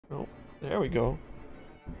Oh, there we go.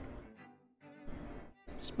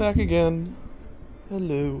 It's back again.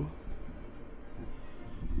 Hello.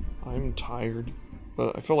 I'm tired,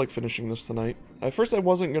 but I feel like finishing this tonight. At first I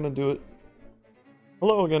wasn't gonna do it.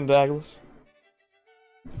 Hello again, Douglas.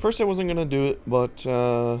 At first I wasn't gonna do it, but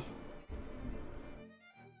I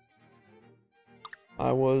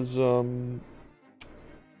was I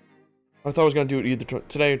thought I was gonna do it either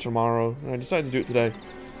today or tomorrow, and I decided to do it today.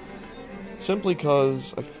 Simply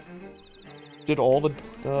because I did all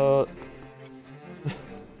the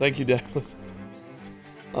thank you, Douglas.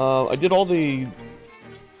 I did all the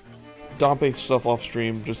Dompe stuff off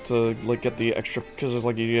stream just to like get the extra, because there's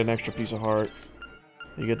like you get an extra piece of heart,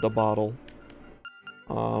 you get the bottle.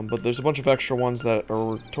 But there's a bunch of extra ones that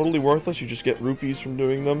are totally worthless. You just get rupees from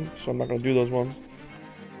doing them, so I'm not gonna do those ones.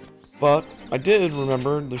 But I did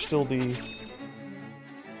remember there's still the.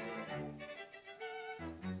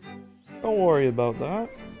 Don't worry about that.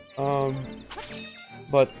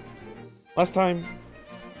 But last time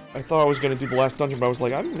I thought I was gonna do the last dungeon, but I was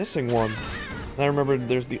like, I'm missing one. And I remembered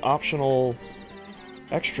there's the optional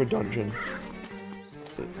extra dungeon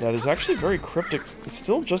that is actually very cryptic. It's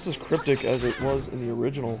still just as cryptic as it was in the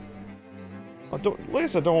original. Like I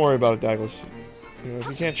said, don't worry about it, Douglas. You know, if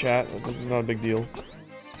you can't chat, it's not a big deal.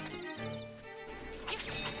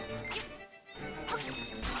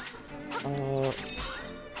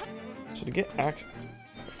 So to get I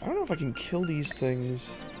don't know if I can kill these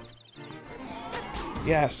things.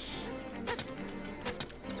 Yes.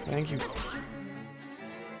 Thank you.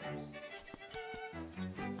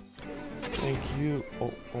 Thank you.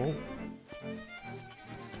 Oh.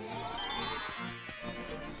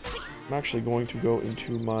 I'm actually going to go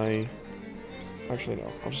into my... Actually,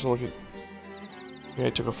 no. I'll just look at... Okay,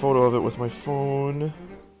 I took a photo of it with my phone.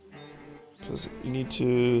 Because you need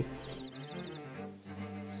to...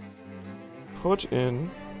 put in...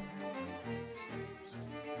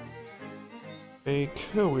 a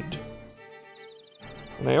code.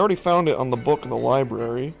 And I already found it on the book in the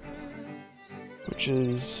library. Which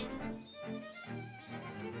is...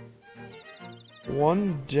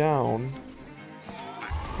 one down.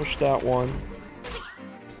 Push that one.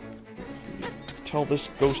 Tell this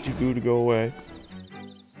ghosty boo to go away.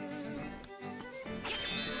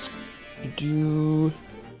 You do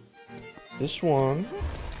this one.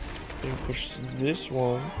 And push this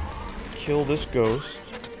one. Kill this ghost.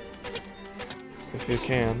 If you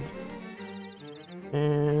can.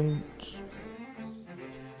 And...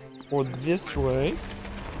 or this way.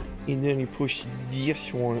 And then you push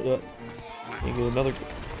this one up. You get another...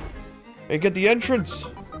 and get the entrance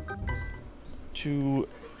to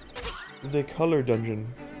the color dungeon.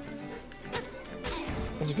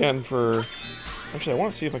 Once again for... actually, I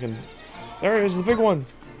want to see if I can... there it is, the big one!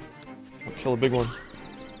 I'll kill a big one.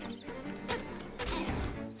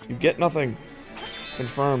 You get nothing.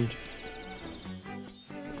 Confirmed.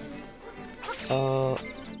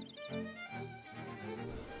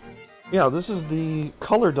 Yeah, this is the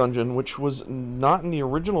color dungeon, which was not in the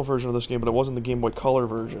original version of this game, but it was in the Game Boy Color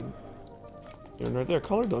version. And right there,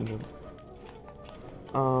 color dungeon.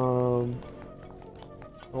 Oh,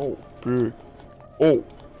 big. Oh,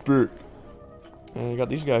 big. And I got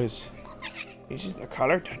these guys. This is the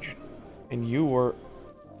color dungeon. And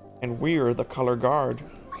we're the color guard.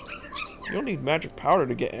 You don't need magic powder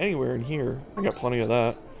to get anywhere in here. I got plenty of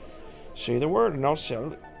that. Say the word and I'll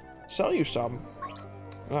sell you some.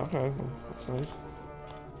 Okay, well, that's nice.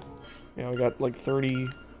 Yeah, we got like 30... we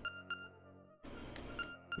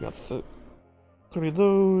got 30 of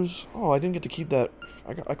those. Oh, I didn't get to keep that.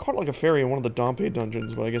 I caught like a fairy in one of the Dompe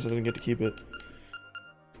dungeons, but I guess I didn't get to keep it.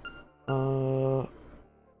 Oh,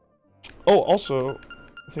 also,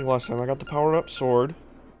 I think last time I got the powered-up sword.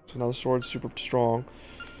 So now the sword's super strong.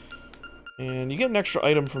 And you get an extra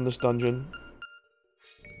item from this dungeon.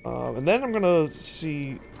 And then I'm gonna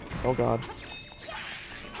see... oh god.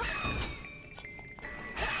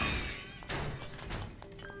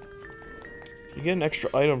 You get an extra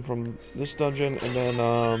item from this dungeon, and then,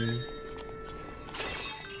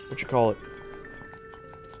 what you call it?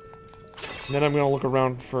 And then I'm gonna look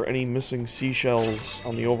around for any missing seashells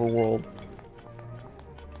on the overworld.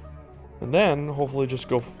 And then, hopefully just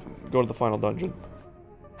go to the final dungeon.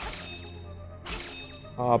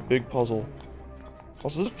 Ah, big puzzle.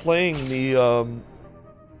 Also, this is playing the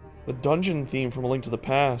dungeon theme from A Link to the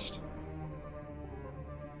Past.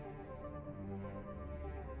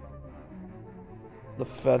 The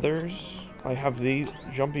feathers. I have the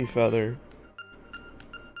jumpy feather.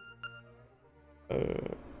 I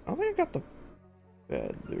don't think I got the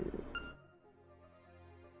feather.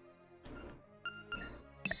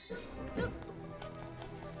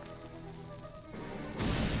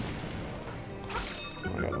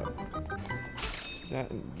 that,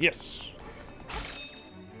 and yes!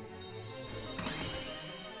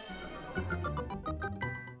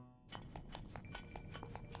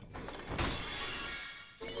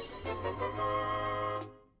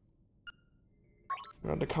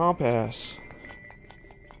 Got the compass.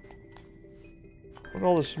 Look at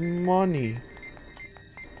all this money.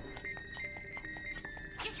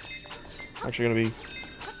 Actually gonna be...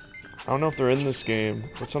 I don't know if they're in this game,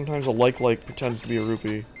 but sometimes a like pretends to be a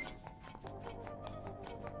rupee.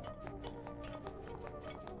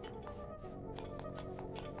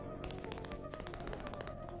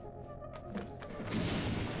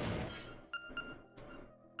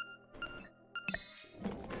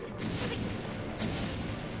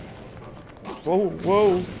 Whoa,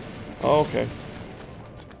 whoa! Oh, okay.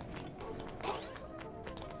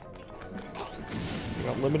 We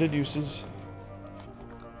got limited uses.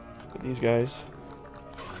 With these guys.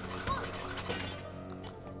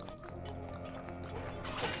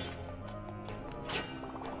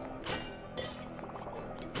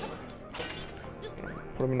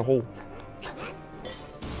 Put them in the hole.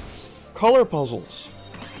 Color puzzles!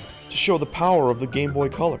 To show the power of the Game Boy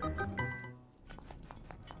Color.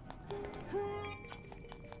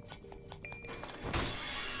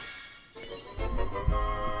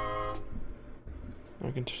 I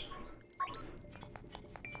can just...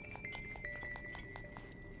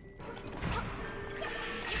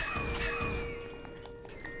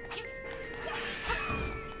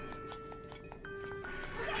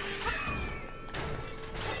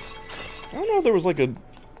 I don't know if there was like a...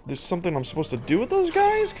 There's something I'm supposed to do with those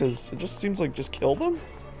guys? Because it just seems like just kill them?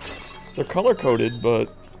 They're color-coded, but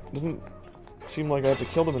it doesn't seem like I have to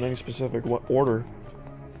kill them in any specific order.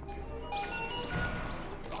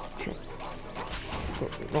 Sure.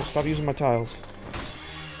 No, stop using my tiles.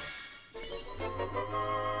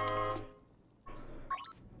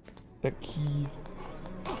 That key.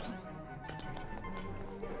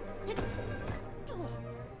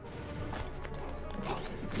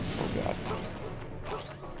 Oh god.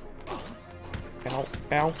 Ow,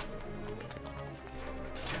 ow.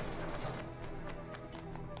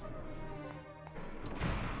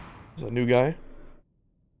 Is that a new guy?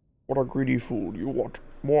 What a greedy fool. You want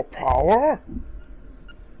more power?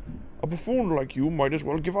 A buffoon like you might as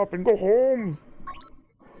well give up and go home.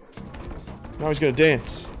 Now he's gonna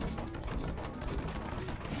dance.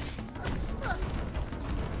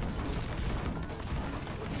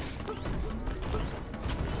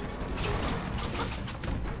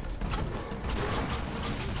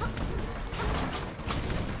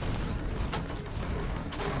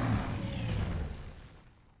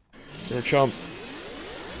 You're a chump.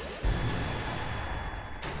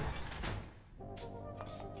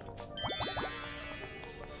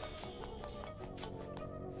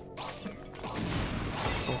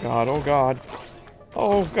 Oh god, oh god.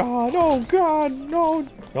 Oh god, oh god, no!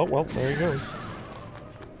 Oh, well, there he goes.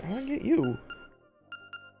 How did I get you?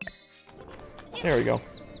 There we go.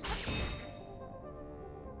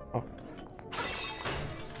 Oh.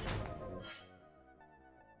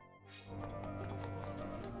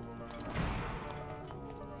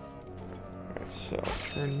 Alright, so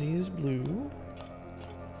turn these blue.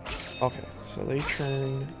 Okay, so they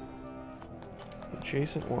turn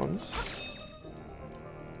adjacent ones.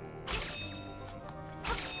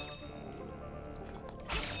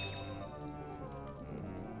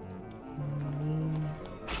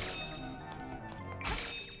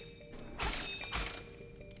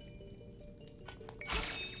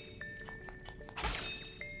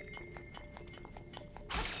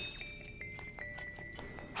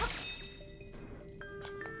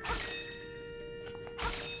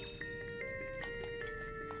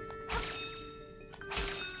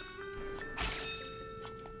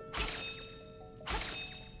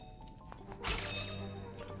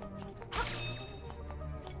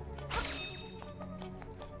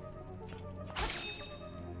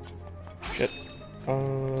 Shit.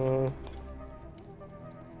 Hold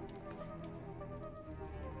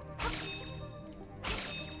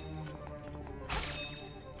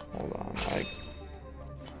on,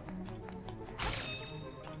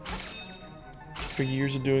 after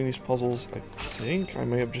years of doing these puzzles, I think I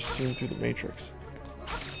may have just seen through the Matrix.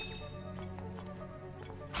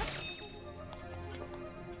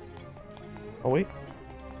 Oh wait.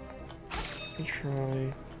 Let me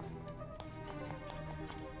try...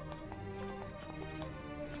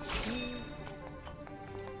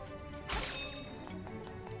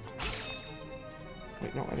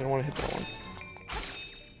 Wait, no, I didn't want to hit that one.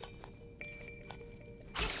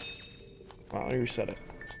 Wow, let me reset it.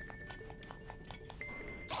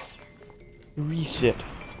 Reset.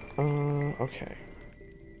 Okay.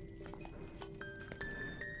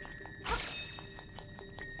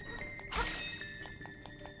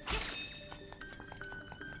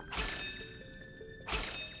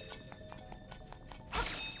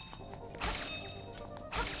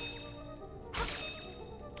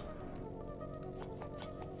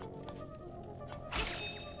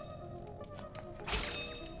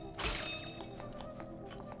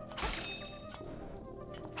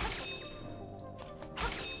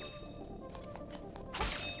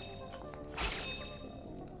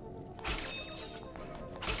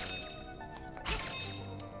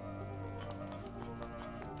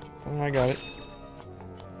 Oh, I got it.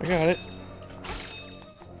 I got it.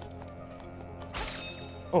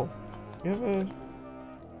 Oh, you have a...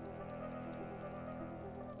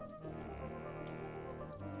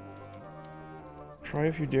 Try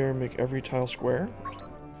if you dare make every tile square.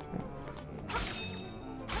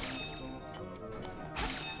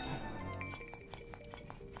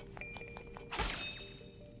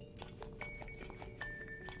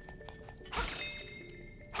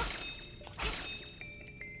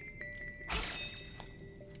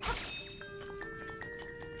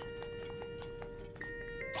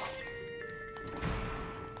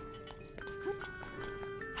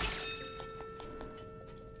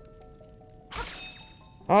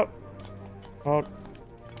 Up. Out.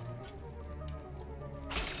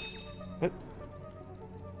 What?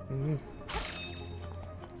 Mm-hmm.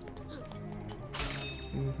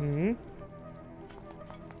 Mm-hmm.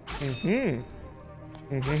 Mm-hmm.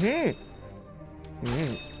 Mm-hmm.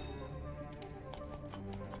 Mm-hmm.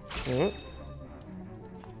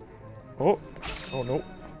 Oh. Oh, no.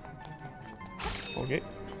 Okay.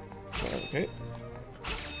 Okay.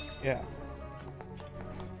 Yeah.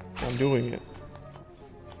 I'm doing it.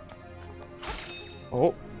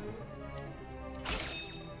 Oh.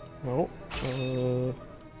 No.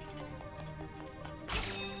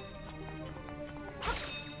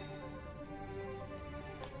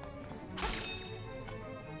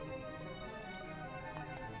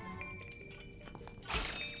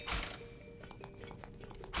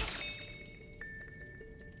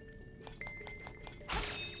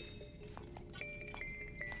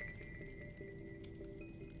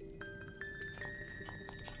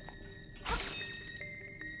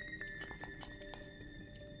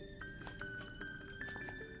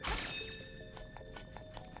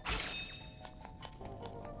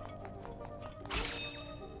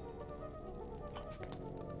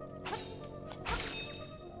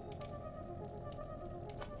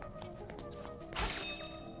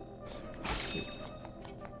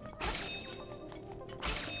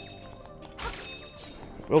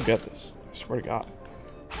 We'll get this. I swear to God.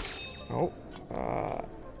 Oh.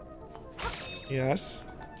 Yes.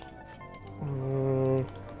 No.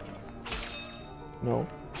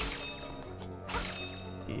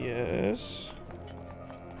 Yes.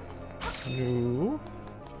 No.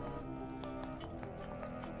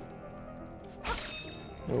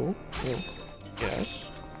 No. No. Yes.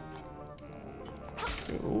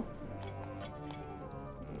 No.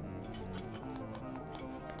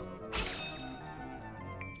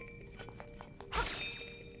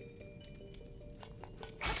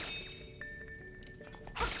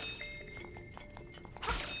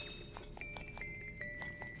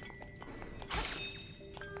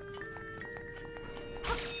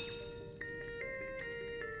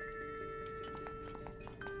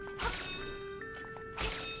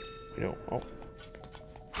 No. Oh.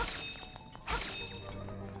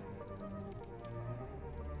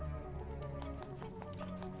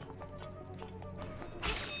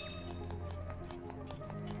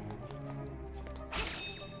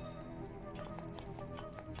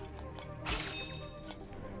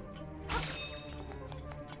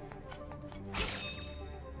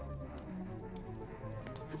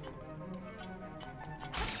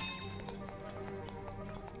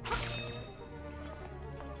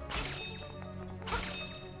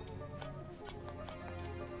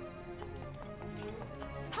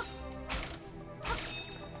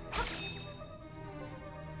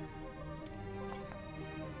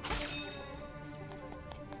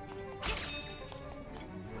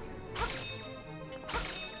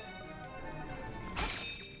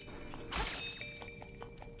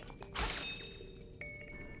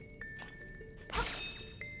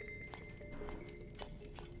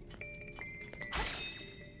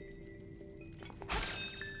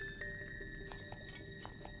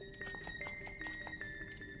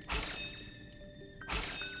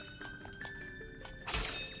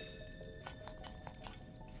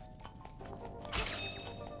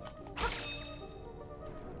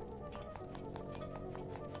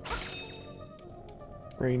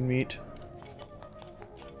 Brain meat.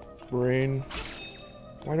 Brain.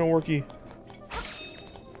 Why no worky?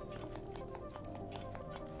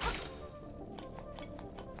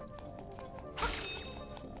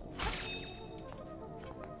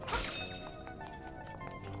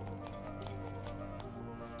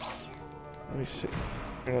 Let me see.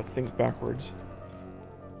 I'm gonna think backwards.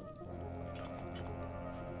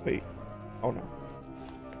 Wait. Oh no.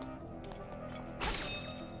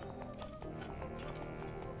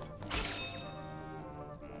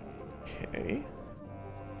 Okay.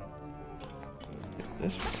 Get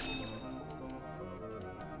this one.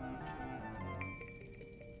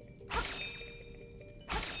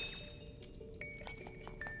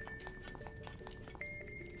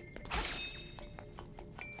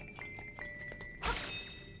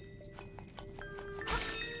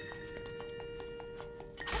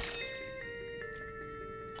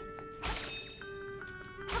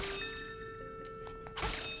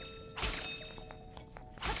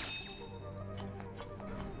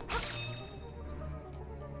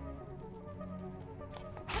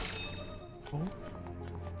 Oh.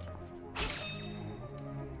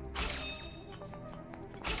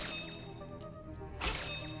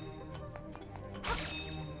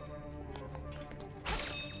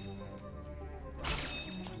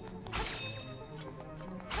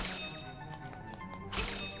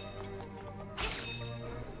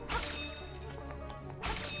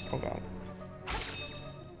 Oh god.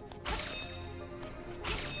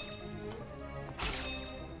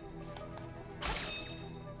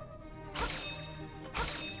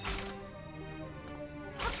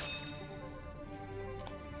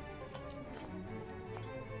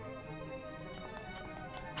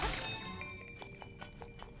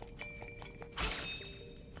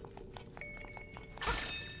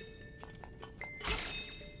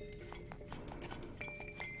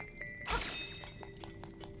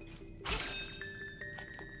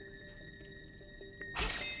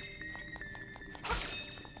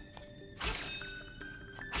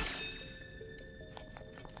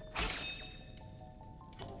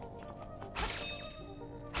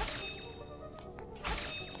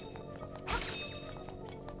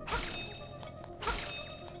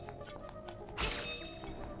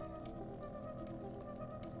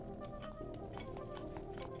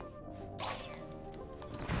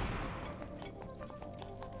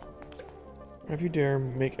 If you dare,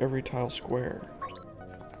 make every tile square.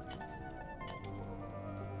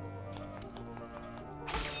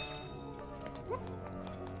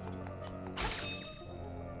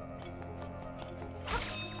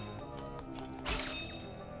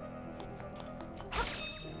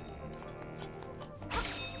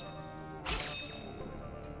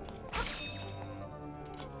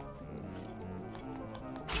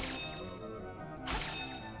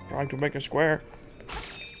 Trying to make a square.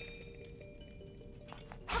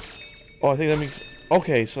 Oh, I think that means...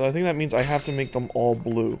 Okay, so I think that means I have to make them all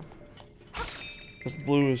blue. Because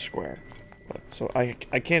blue is square. But, so I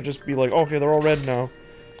can't just be like, okay, they're all red now.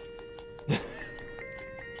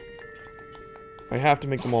 I have to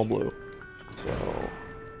make them all blue. So...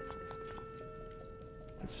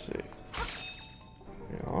 Let's see.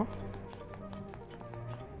 Yeah.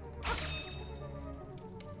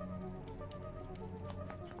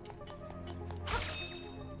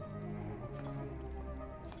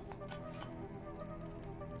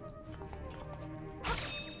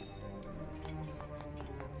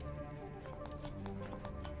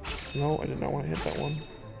 No, I did not want to hit that one.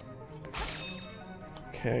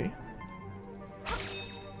 Okay.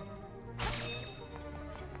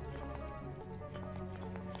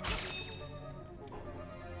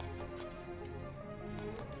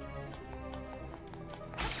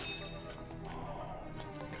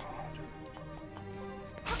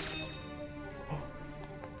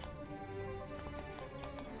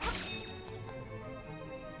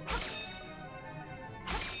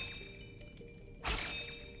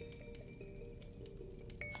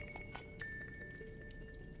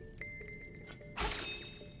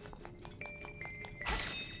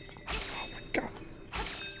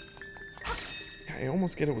 I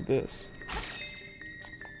almost get it with this.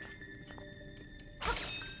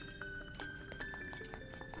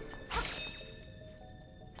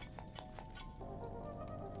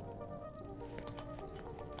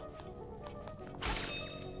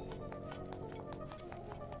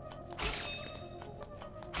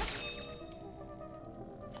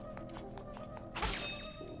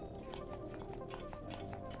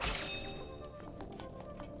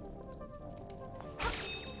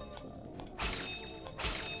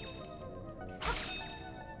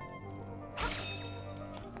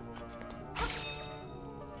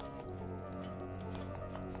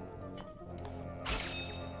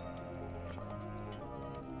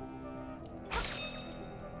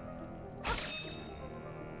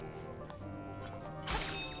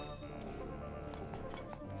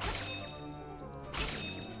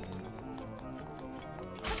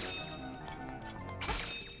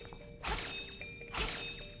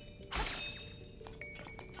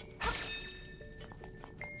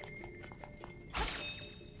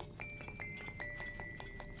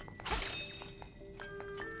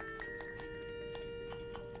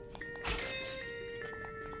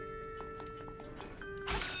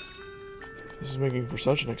 This is making for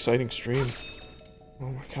such an exciting stream. Oh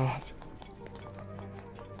my god.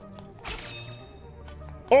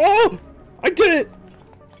 Oh! I did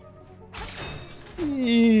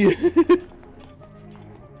it!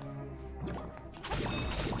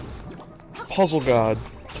 Puzzle god.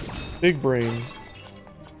 Big brain.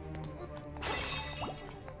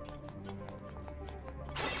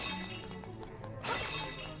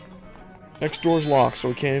 Next door's locked, so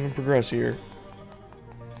we can't even progress here.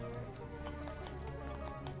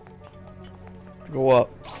 Go up.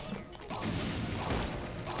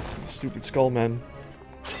 Stupid skull men.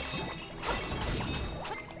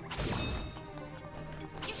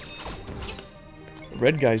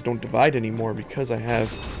 Red guys don't divide anymore because I have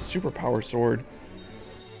superpower sword.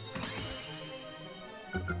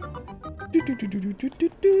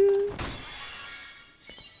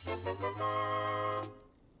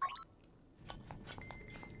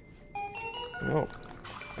 No.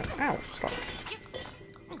 Ow, stop.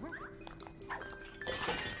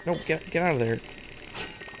 No, get out of there.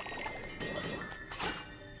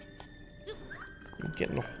 You get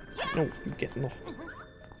in the... No, you get in the...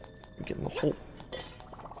 You get in the hole.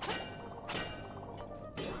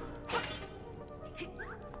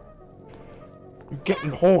 You get in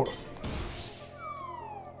the hole.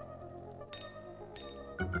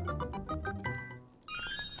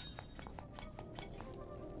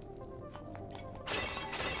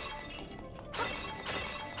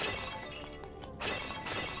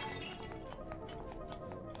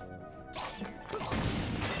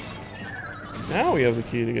 Now we have the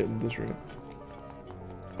key to get in this room.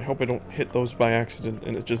 I hope I don't hit those by accident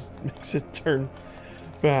and it just makes it turn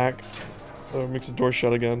back. Or makes the door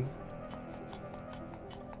shut again.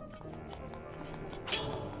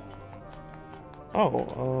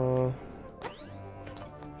 Oh,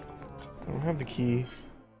 I don't have the key.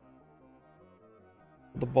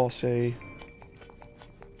 The boss say.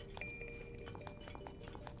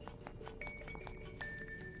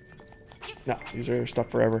 No, these are stuck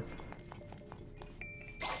forever.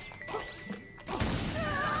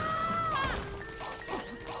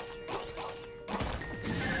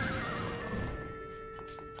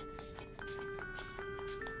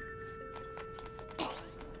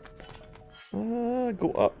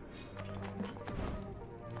 Go up.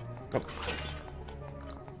 Up.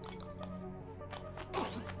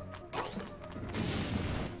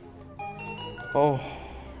 Oh.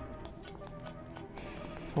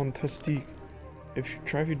 Fantastique. If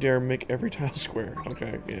you dare, make every tile square.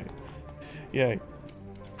 Okay, yeah. Yay.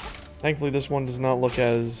 Thankfully, this one does not look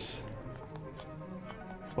as...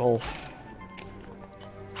 well...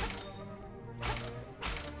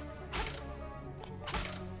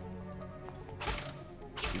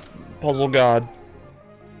 puzzle god.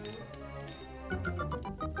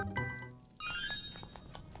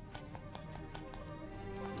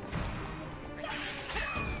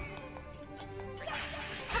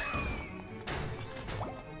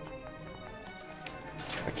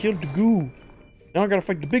 I killed the goo. Now I gotta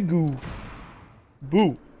fight the big goo.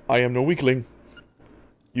 Boo! I am no weakling.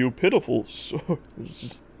 You pitiful sword.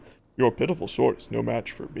 Your pitiful sword is no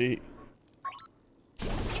match for me.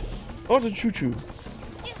 Oh, it's a choo-choo.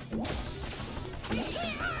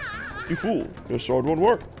 You fool! Your sword won't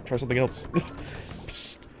work. Try something else.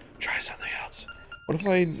 Psst. Try something else. What if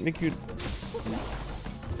I make you...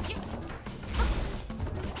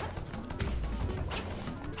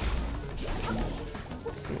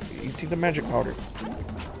 You take the magic powder.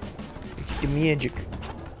 You take the magic.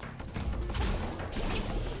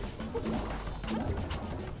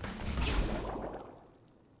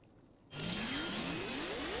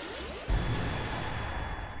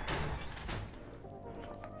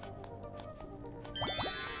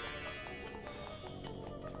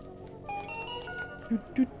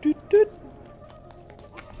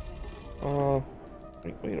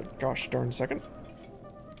 Wait a gosh darn second.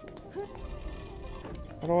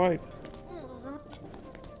 How do I...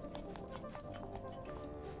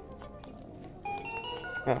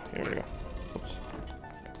 Ah, here we go. Oops.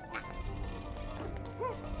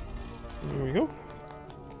 Here we go.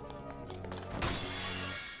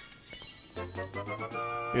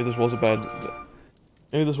 Maybe this was a bad...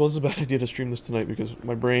 Maybe this was a bad idea to stream this tonight because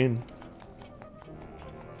my brain...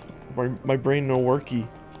 My brain no worky.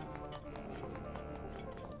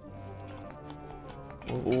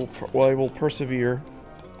 Well, I will persevere.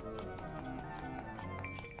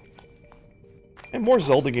 And more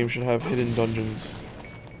Zelda games should have hidden dungeons.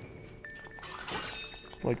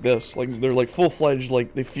 Like this. Like, they're like full-fledged,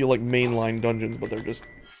 like, they feel like mainline dungeons, but they're just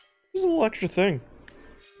a little extra thing.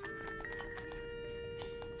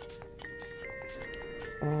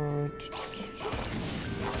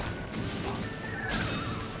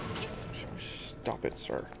 Stop it,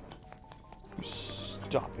 sir.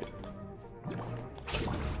 Stop it.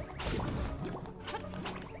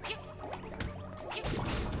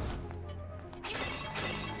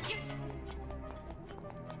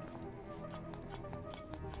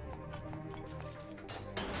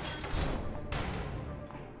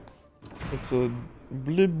 It's a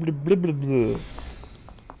blah blah blah blah blah.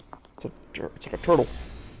 It's like a turtle.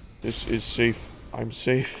 This is safe. I'm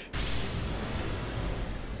safe.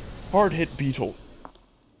 Hard hit beetle.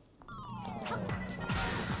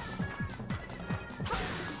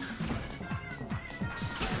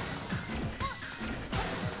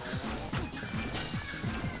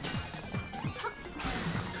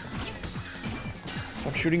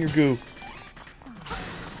 Stop shooting your goo.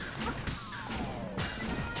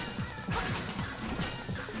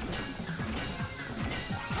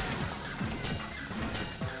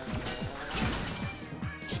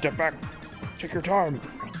 Step back. Take your time.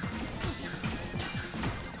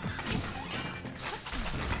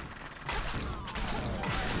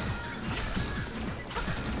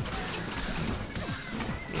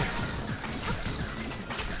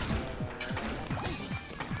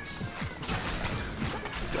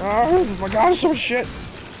 Oh my god, so shit!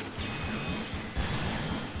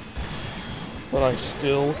 But I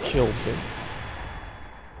still killed him.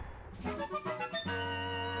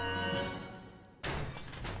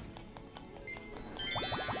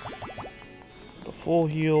 The full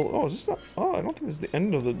heal. Oh, is this not? Oh, I don't think this is the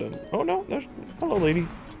end of the dungeon. Oh no, there's. Hello, lady.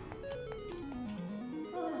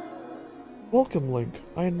 Welcome, Link.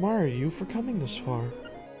 I admire you for coming this far.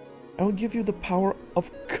 I will give you the power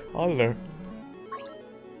of color.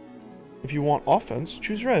 If you want offense,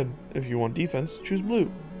 choose red. If you want defense, choose blue.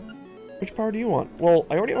 Which power do you want? Well,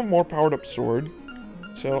 I already have a more powered up sword,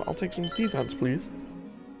 so I'll take some defense, please.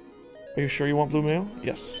 Are you sure you want blue mail?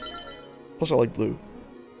 Yes. Plus I like blue.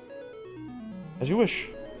 As you wish.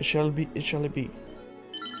 It shall be, it shall it be.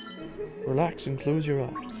 Relax and close your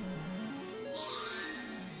eyes.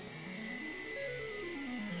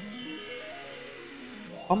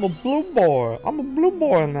 I'm a blue boy. I'm a blue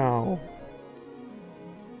boy now.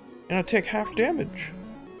 And I take half damage.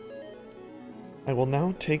 I will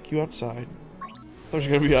now take you outside. There's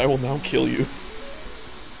gonna be I will now kill you.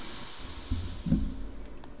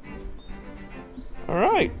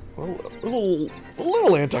 Alright. Well, it was a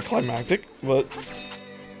little anticlimactic, but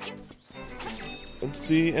it's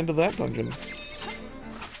the end of that dungeon.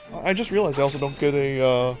 I just realized I also don't get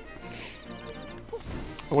a,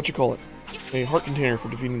 what you call it? A heart container for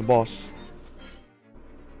defeating the boss.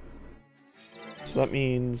 So that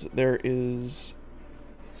means there is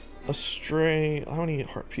a stray... How many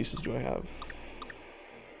heart pieces do I have?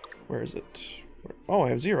 Where is it? Oh, I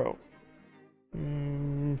have 0. So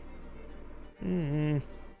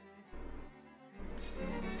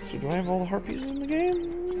do I have all the heart pieces in the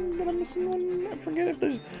game? But I'm missing one? I forget if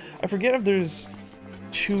there's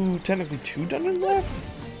technically two dungeons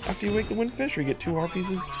left after you wake the windfish, or you get 2 heart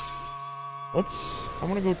pieces. I'm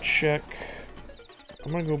gonna go check.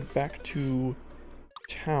 I'm gonna go back to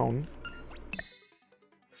town.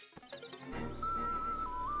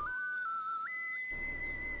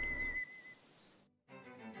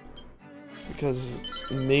 Because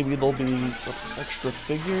maybe there'll be some extra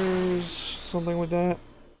figures, something like that.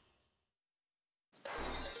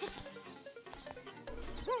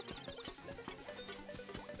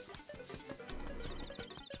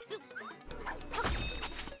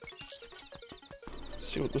 Let's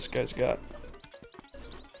see what this guy's got.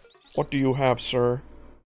 What do you have, sir?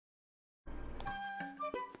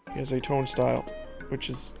 He has a tone style, which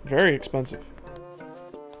is very expensive.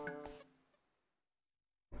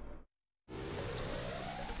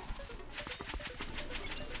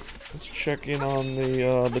 Let's check in on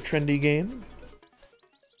the trendy game.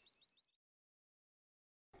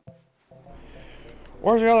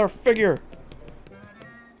 Where's the other figure?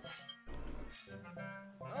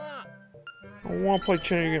 I want to play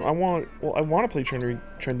trendy game. I want to play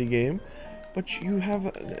trendy game, but you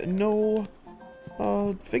have no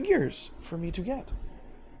figures for me to get.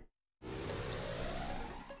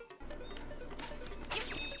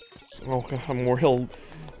 Oh god, I'm more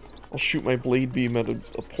I'll shoot my blade beam at a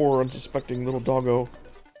poor unsuspecting little doggo.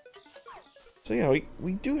 So yeah,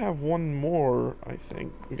 we do have one more, I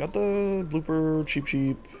think. We got the blooper,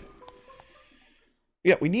 cheap.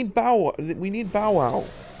 Yeah, we need Bow Wow.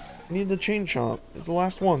 We need the chain chomp. It's the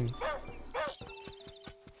last one.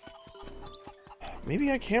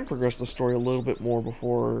 Maybe I can progress the story a little bit more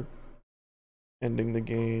before ending the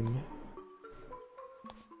game.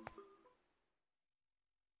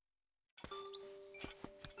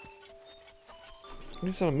 Like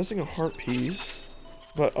I said, I'm missing a heart piece,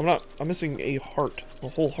 but I'm missing a heart, a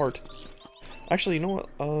whole heart. Actually, you know what,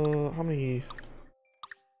 how many?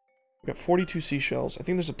 We got 42 seashells. I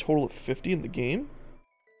think there's a total of 50 in the game.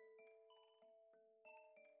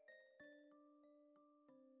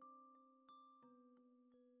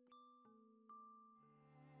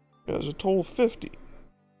 Yeah, there's a total of 50. I'm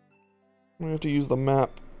gonna have to use the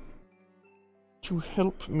map to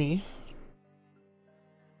help me.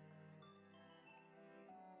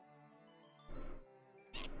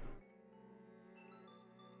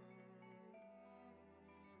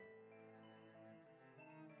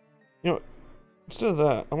 You know, instead of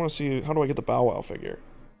that, I want to see, how do I get the Bow Wow figure?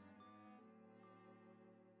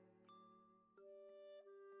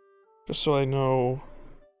 Just so I know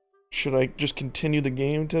Should I just continue the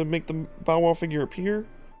game to make the Bow Wow figure appear?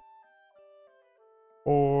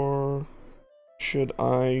 Or should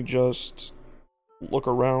I just look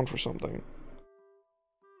around for something?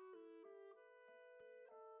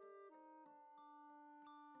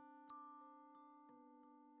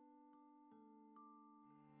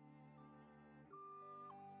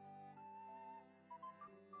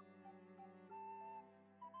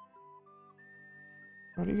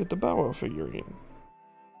 How do you get the Bow Wow figurine?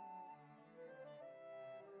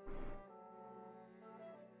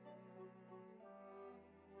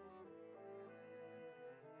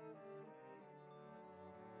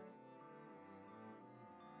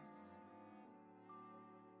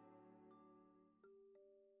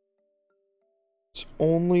 It's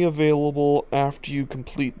only available after you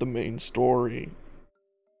complete the main story.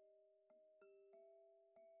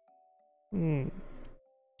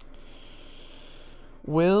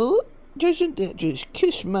 Well, doesn't that just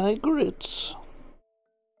kiss my grits?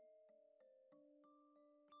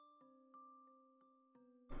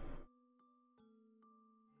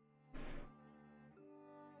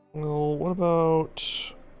 Well, what about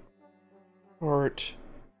art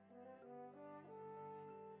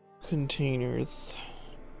containers?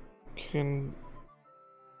 I'm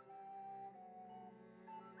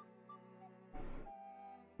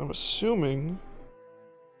assuming...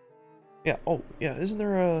 Yeah, oh, yeah, isn't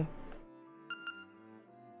there a...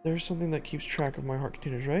 There's something that keeps track of my heart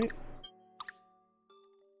containers, right?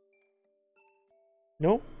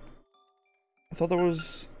 No? I thought there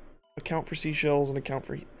was a count for seashells and a count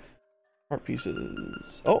for heart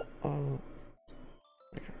pieces. Oh,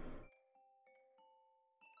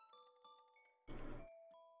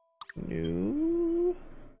 no.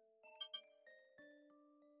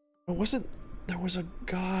 It wasn't... There was a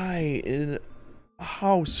guy in a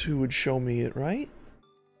house who would show me it, right?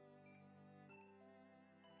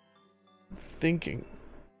 I'm thinking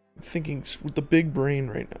with the big brain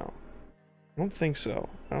right now. I don't think so.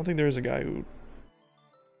 I don't think there is a guy who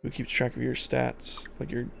keeps track of your stats,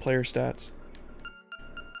 like your player stats.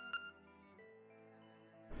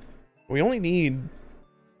 We only need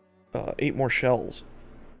 8 more shells.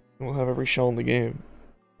 We'll have every shell in the game.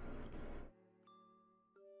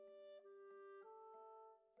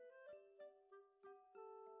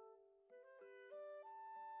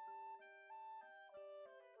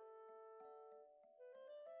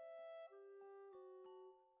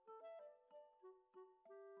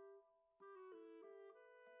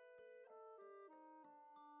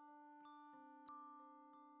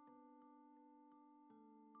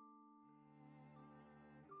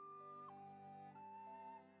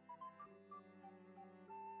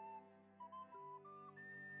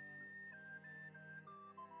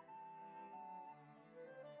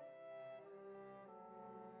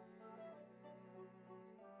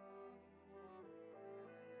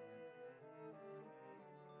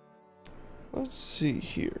 Let's see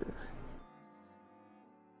here.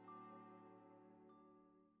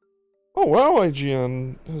 Oh wow,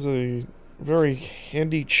 IGN has a very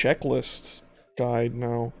handy checklist guide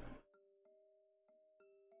now.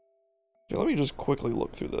 Okay, let me just quickly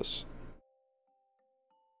look through this.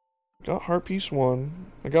 Got heart piece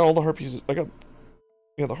 1. I got all the heart pieces. I got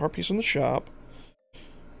the heart piece from the shop.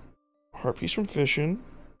 Heart piece from fishing.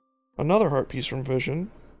 Another heart piece from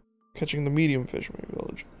fishing. Catching the medium fish from my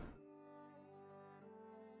village.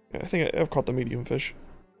 Yeah, I think I've caught the medium fish.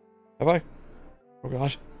 Have I? Oh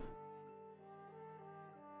god.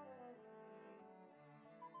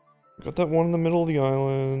 Got that one in the middle of the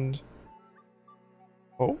island.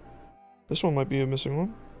 Oh? This one might be a missing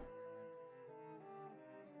one.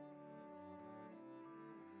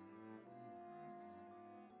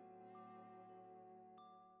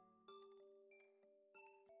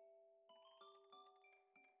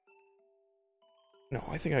 No,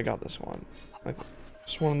 I think I got this one.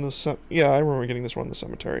 This one in the yeah, I remember getting this one in the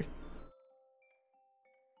cemetery.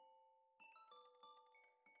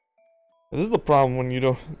 This is the problem when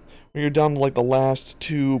when you're down to like the last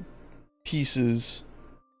 2 pieces.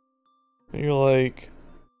 And you're like,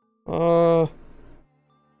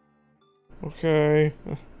 okay.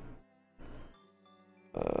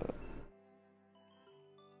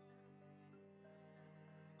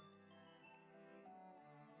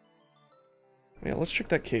 Yeah, let's check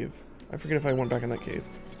that cave. I forget if I went back in that cave.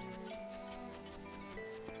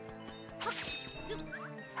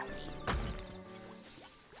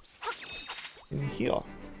 In here.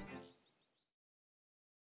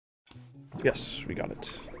 Yes, we got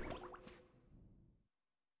it.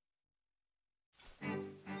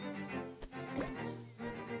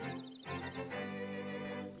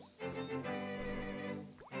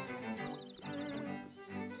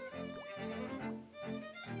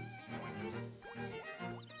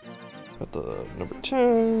 got the number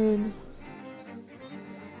 10.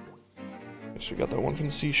 Guess we got that one from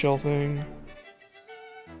the seashell thing.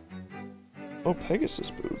 Oh,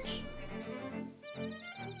 Pegasus boots.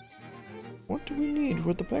 What do we need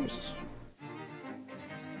with the Pegasus?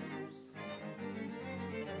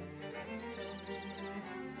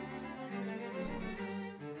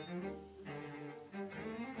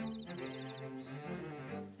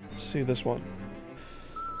 Let's see this one.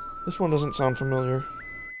 This one doesn't sound familiar.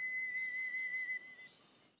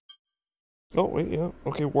 Oh, wait, yeah.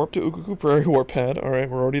 Okay, warp to Ukuku Prairie warp pad. Alright,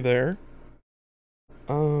 we're already there.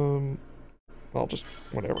 I'll just,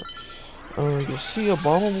 whatever. You'll see a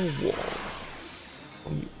bombable wall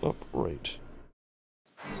on the up right.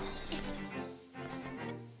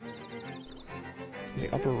 In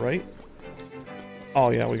the upper right? Oh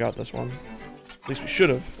yeah, we got this one. At least we should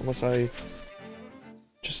have, unless I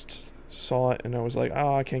just saw it and I was like,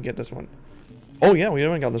 oh, I can't get this one. Oh yeah, we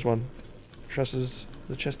haven't got this one.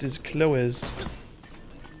 The chest is closed.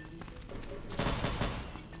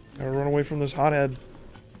 Gotta run away from this hothead.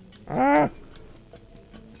 Ah!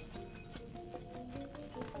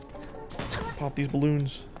 Pop these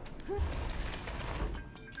balloons.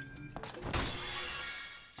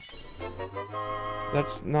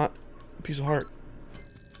 That's not a piece of heart.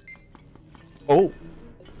 Oh!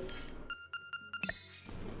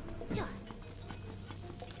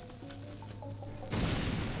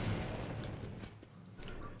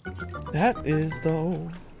 That is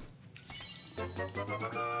though.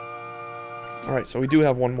 Alright, so we do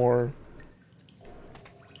have one more.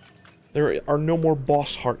 There are no more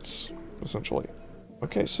boss hearts, essentially.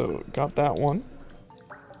 Okay, so got that one.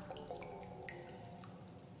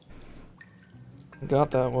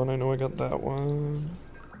 Got that one, I know I got that one.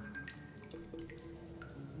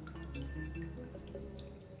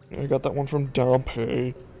 I got that one from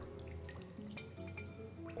Dompe.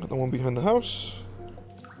 Got the one behind the house.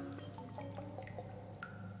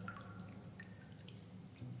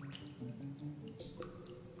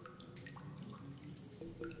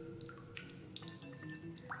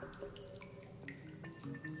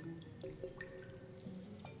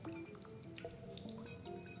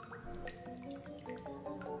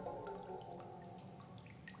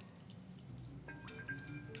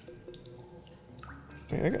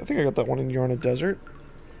 I think I got that one in Yarna Desert.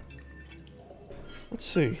 Let's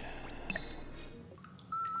see.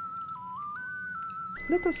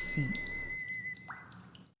 Let us see.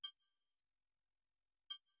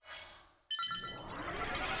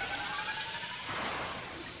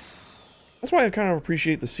 That's why I kind of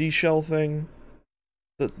appreciate the seashell thing.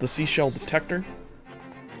 The seashell detector.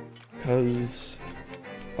 Because,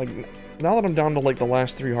 like, now that I'm down to, like, the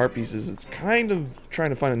last 3 heart pieces, it's kind of trying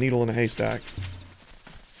to find a needle in a haystack.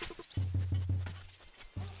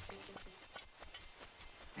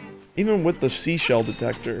 Even with the seashell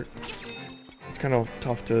detector, it's kind of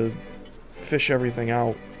tough to fish everything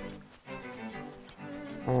out.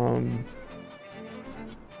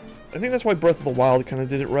 I think that's why Breath of the Wild kind of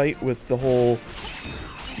did it right with the whole,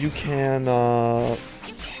 you can,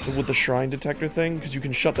 with the shrine detector thing, because you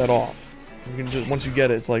can shut that off. You can just, once you get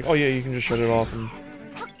it, it's like, oh yeah, you can just shut it off and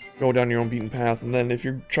go down your own beaten path. And then if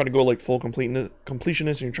you're trying to go like full completionist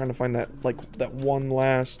and you're trying to find that, like, that one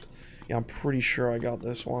last, yeah, I'm pretty sure I got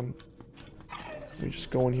this one. Let me just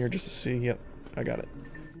go in here just to see. Yep, I got it.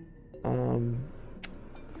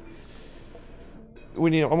 I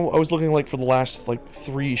was looking like for the last like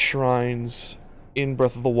 3 shrines in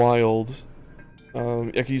Breath of the Wild.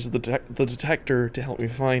 I could use the detector to help me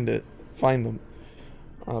find them,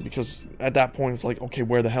 because at that point it's like, okay,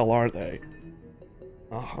 where the hell are they?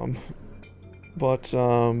 But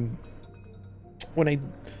when I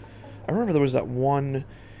remember there was that one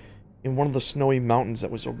in one of the snowy mountains that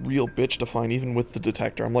was a real bitch to find, even with the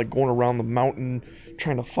detector. I'm like going around the mountain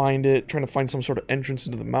trying to find it, trying to find some sort of entrance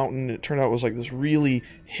into the mountain. It turned out it was like this really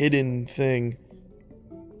hidden thing,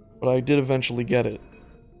 but I did eventually get it.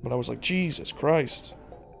 But I was like, Jesus Christ.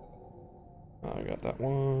 I got that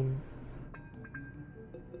one.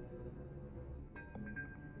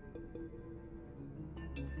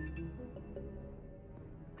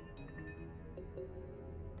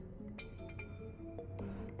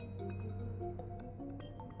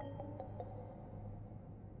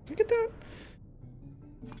 Did I get that?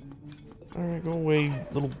 Alright, go away,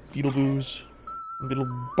 little beetle boos. Little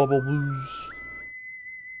bubble boos.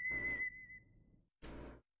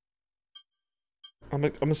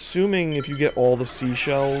 I'm assuming if you get all the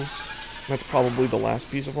seashells, that's probably the last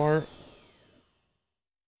piece of art.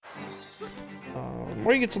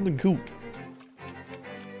 Or you get something cool.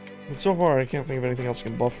 But so far, I can't think of anything else that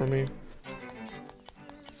can buff for me.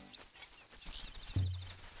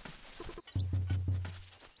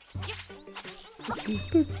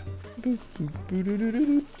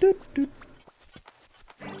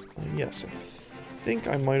 Yes, I think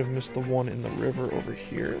I might have missed the one in the river over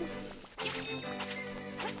here.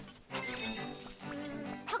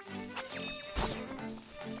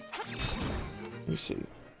 Let me see.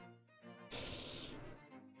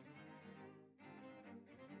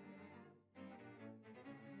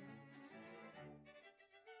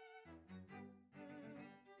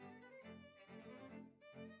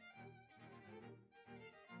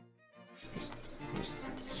 Just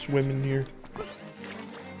swim in here.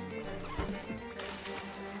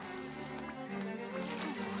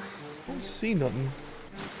 Don't see nothing.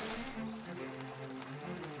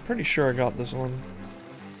 Pretty sure I got this one.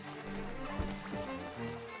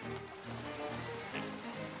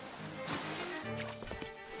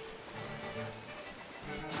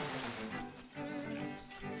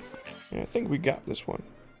 Yeah, I think we got this one.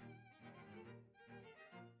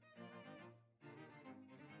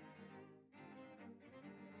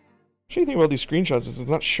 Actually, the thing about these screenshots is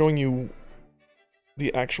it's not showing you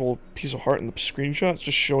the actual piece of heart in the screenshot, it's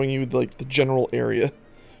just showing you like the general area.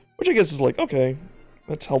 Which I guess is like, okay,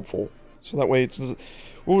 that's helpful. So that way it's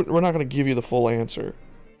we're not going to give you the full answer.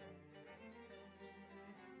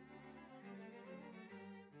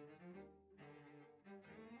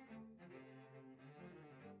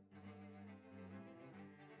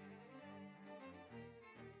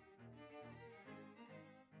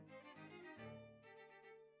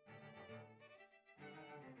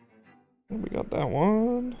 We got that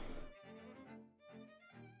one.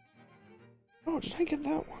 Oh, did I get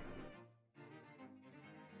that one?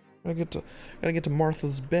 Gotta get to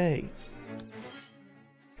Martha's Bay.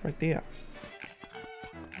 It's right there.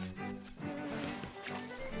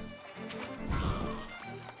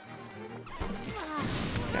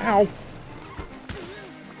 Ow!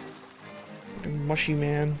 Mushy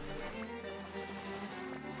man.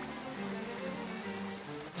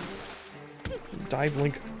 Dive,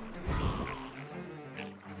 Link.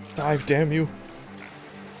 Dive, damn you.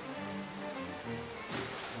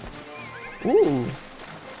 Ooh.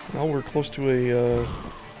 Now we're close to a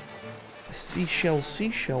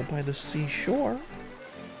seashell by the seashore.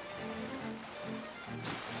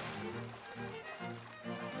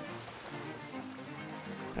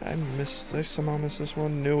 Did I somehow miss this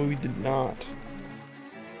one? No, we did not.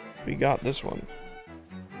 We got this one.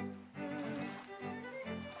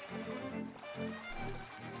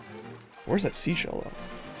 Where's that seashell at?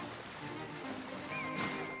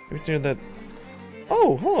 Right near that.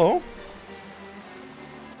 Oh, hello!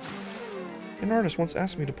 An artist once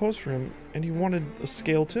asked me to pose for him, and he wanted a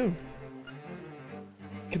scale too.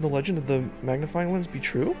 Can the legend of the magnifying lens be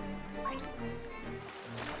true?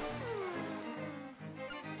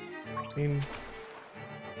 I mean,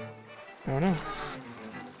 I don't know.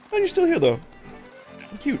 Oh, you're still here though.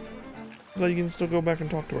 Cute. Glad you can still go back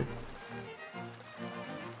and talk to her.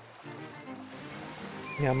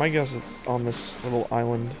 Yeah, my guess it's on this little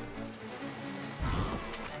island.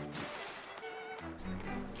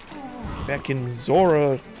 Feckin'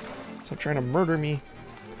 Zora! Stop trying to murder me.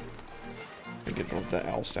 I get rid of that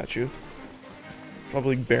owl statue.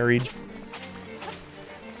 Probably buried.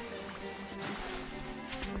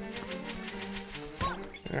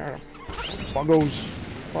 Yeah.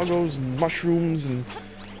 Buggos and mushrooms and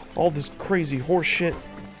all this crazy horse shit.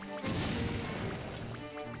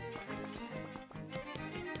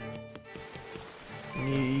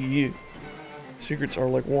 Yeah. Secrets are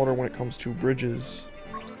like water when it comes to bridges.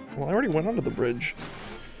 Well, I already went under the bridge.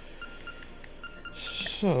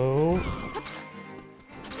 So...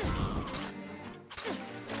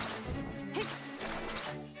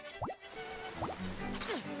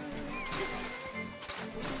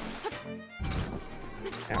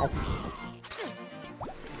 Ow.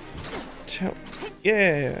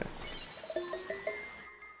 Yeah!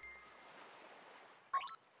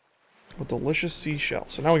 A delicious seashell.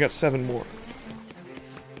 So now we got 7 more.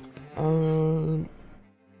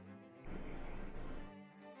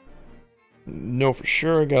 No, for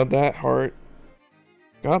sure I got that heart.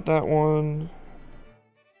 Got that one.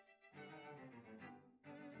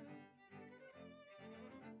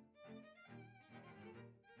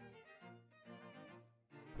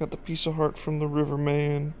 Got the piece of heart from the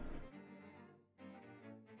Riverman.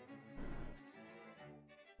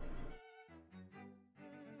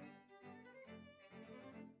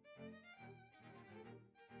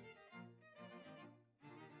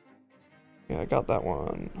 Yeah, I got that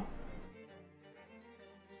one.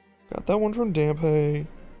 Got that one from Dampe.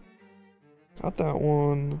 Got that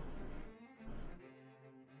one.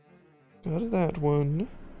 Got that one.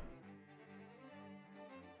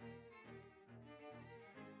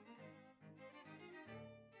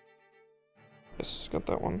 Yes, got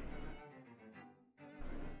that one.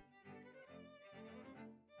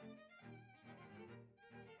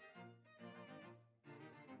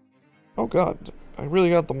 Oh god, I really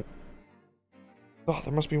got them. Oh,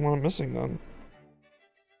 there must be one I'm missing then.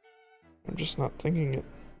 I'm just not thinking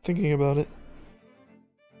about it.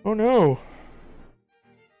 Oh no!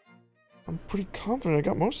 I'm pretty confident I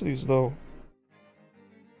got most of these though.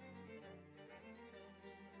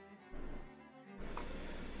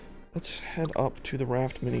 Let's head up to the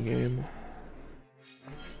raft minigame.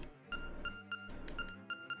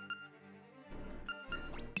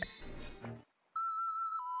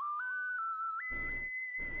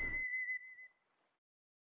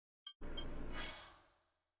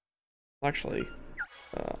 Actually,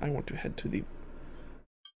 I want to head to the...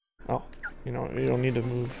 Oh, you know, you don't need to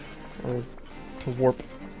move or to warp.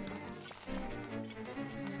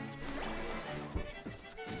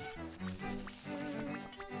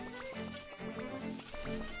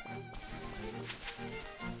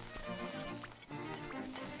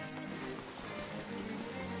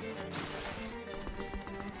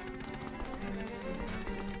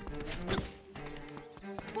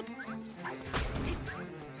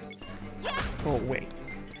 Oh, wait.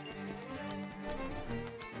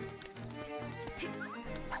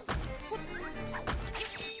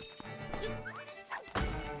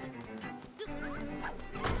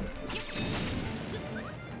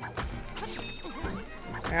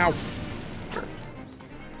 Ow!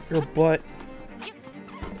 Your butt.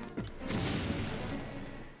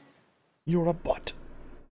 You're a butt.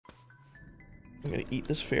 I'm gonna eat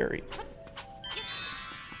this fairy.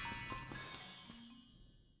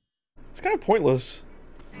 It's kind of pointless.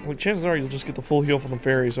 Like, chances are you'll just get the full heal from the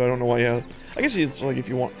fairy, so I don't know why you... I guess it's like if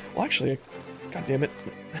you want... Well, actually, god damn it.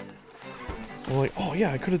 I'm like, oh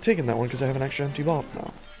yeah, I could have taken that one because I have an extra empty bottle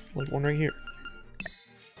now. Like one right here.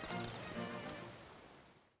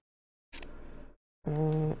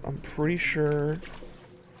 I'm pretty sure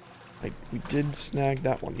we did snag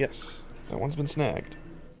that one. Yes, that one's been snagged.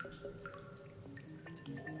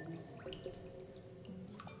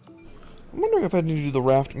 I'm wondering if I need to do the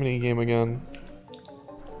raft mini game again.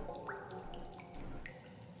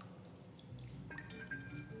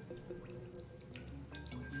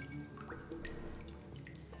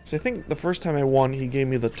 So I think the first time I won, he gave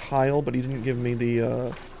me the tile, but he didn't give me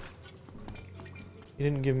the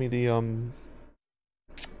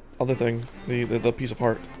other thing, the piece of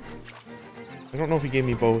heart. I don't know if he gave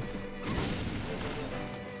me both.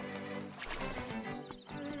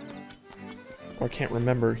 Or I can't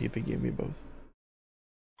remember if he gave me both.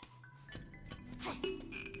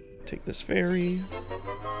 Take this fairy.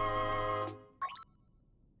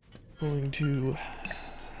 Going to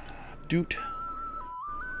doot.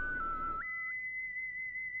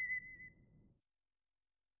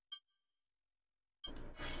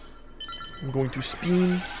 I'm going to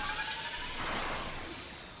spin.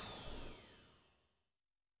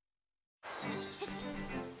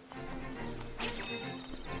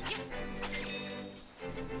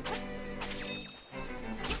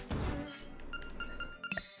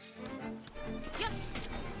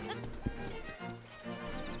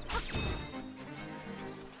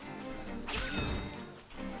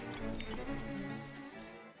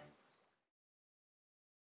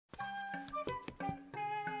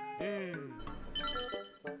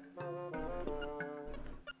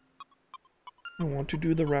 I want to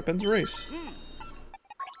do the Rapins race.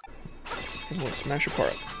 I'm gonna smash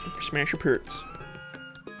apart. Smash your parts.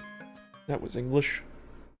 That was English.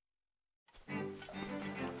 Come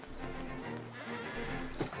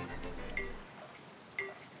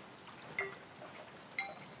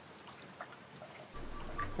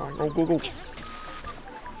on, go, go, go.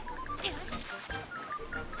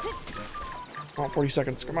 Come on, 40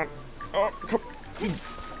 seconds. Come on. Oh, come.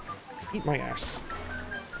 Eat my ass.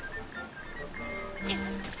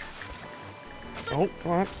 Oh,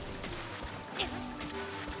 come on.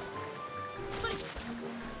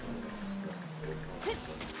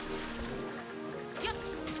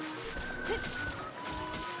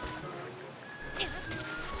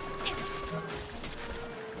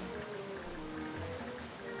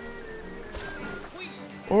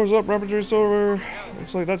 What was up, Rapid Race Over?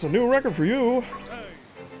 Looks like that's a new record for you.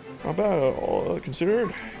 Not bad, all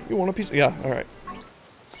considered. You want a piece? Yeah, alright.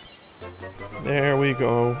 There we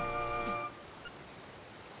go.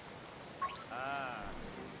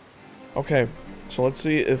 Okay, so let's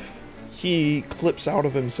see if he clips out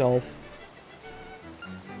of himself.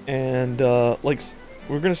 And, like,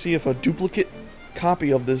 we're gonna see if a duplicate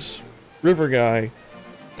copy of this river guy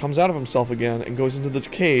comes out of himself again and goes into the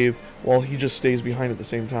cave while he just stays behind at the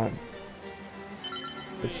same time.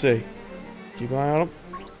 Let's see. Keep an eye on him.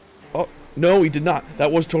 Oh, no, he did not.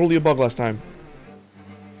 That was totally a bug last time.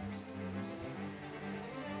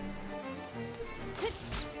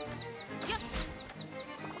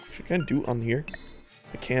 Can I do on here?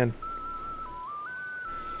 I can.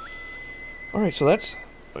 Alright, so that's...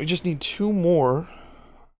 We just need 2 more.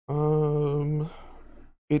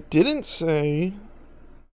 It didn't say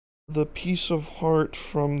the piece of heart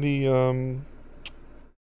from the,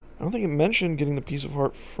 I don't think it mentioned getting the piece of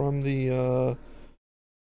heart from the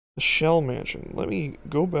Shell Mansion. Let me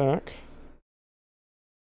go back.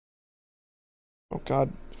 Oh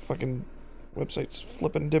god, fucking website's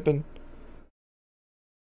flippin' dippin'.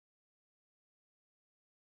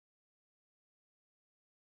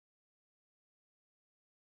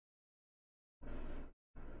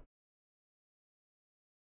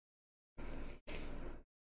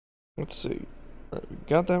 Let's see. Alright, we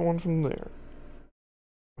got that one from there.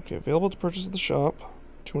 Okay, available to purchase at the shop.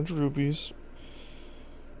 200 rupees.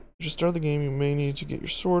 Just start the game, you may need to get your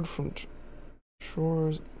sword from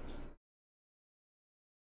shores.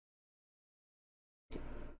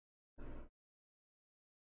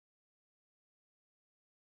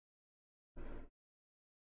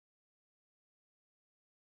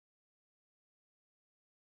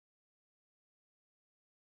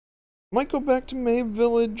 Might go back to May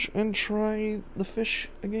Village and try the fish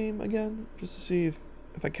game again, just to see if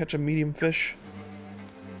I catch a medium fish.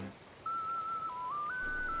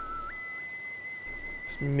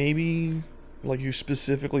 Maybe, like, you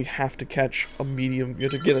specifically have to catch a medium, you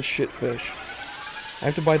have to get a shit fish. I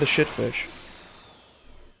have to buy the shit fish.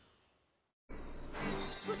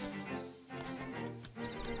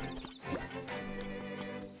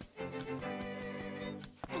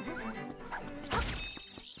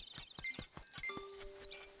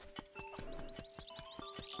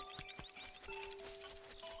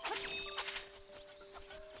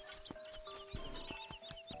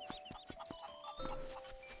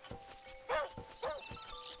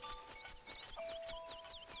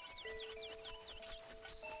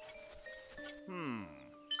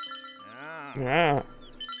 Ah.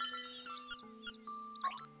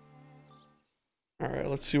 Alright,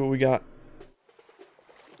 let's see what we got.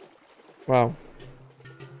 Wow.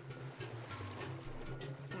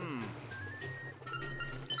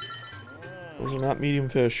 Those are not medium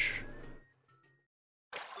fish.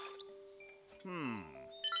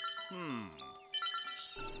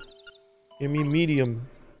 Give me medium.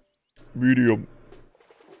 Medium.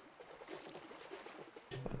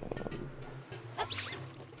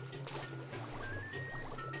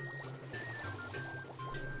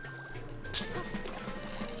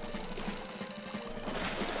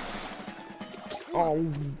 Oh.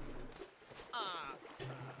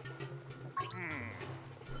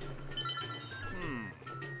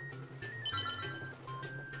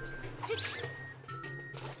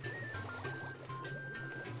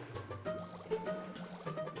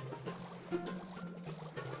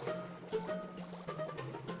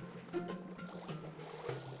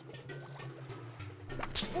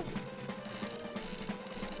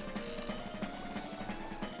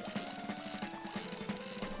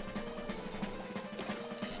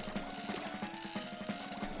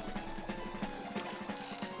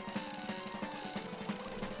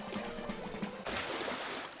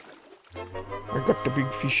 I got the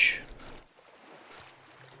big fish.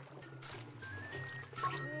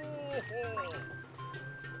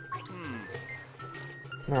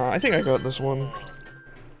 Nah, I think I got this one.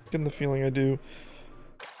 Getting the feeling I do.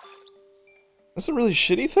 That's a really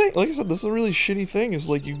shitty thing. Like I said, this is a really shitty thing. Is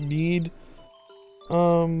like you need,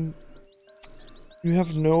 you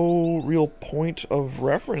have no real point of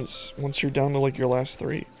reference once you're down to like your last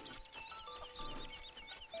 3.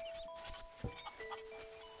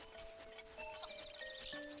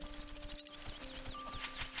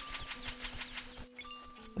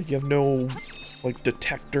 Like you have no, like,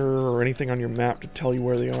 detector or anything on your map to tell you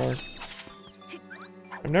where they are.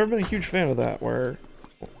 I've never been a huge fan of that, where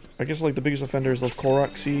I guess like the biggest offender is those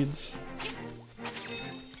Korok seeds.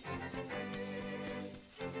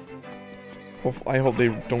 I hope they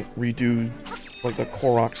don't redo like the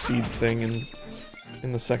Korok seed thing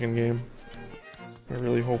in the second game. I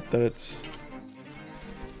really hope that it's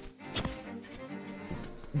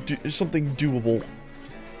something doable.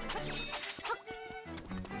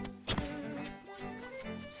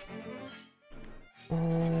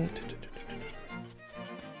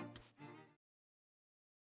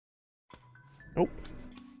 Nope.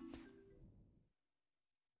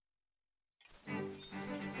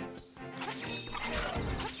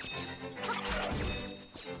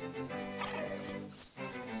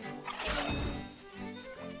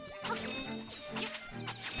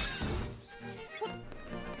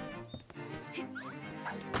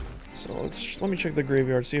 So let me check the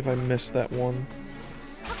graveyard, see if I missed that one.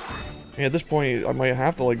 Yeah, at this point, I might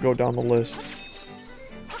have to like go down the list.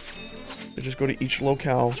 I just go to each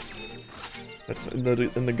locale that's in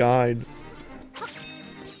the guide,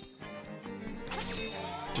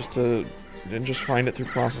 and just find it through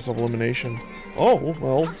process of elimination. Oh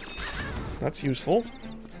well, that's useful.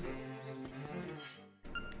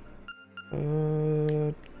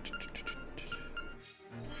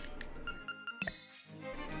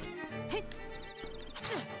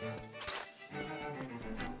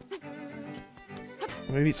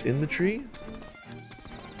 Maybe it's in the tree?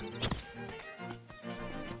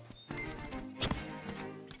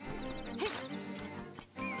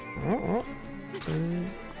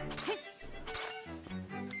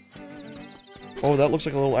 Oh, that looks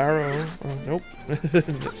like a little arrow. Oh, nope.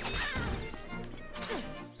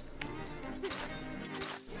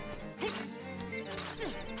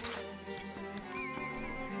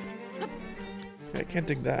 I can't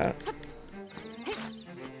dig that.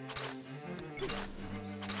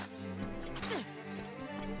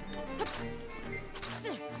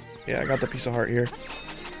 Yeah, I got the piece of heart here.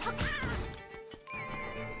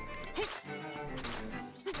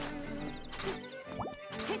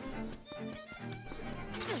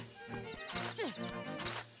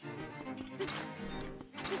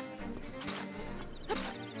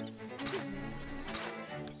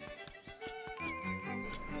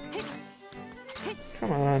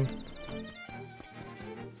 Come on.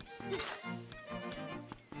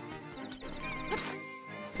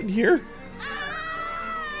 It's in here?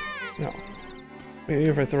 No. Maybe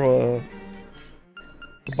if I throw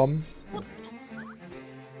a bum.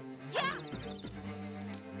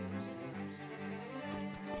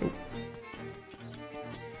 Nope.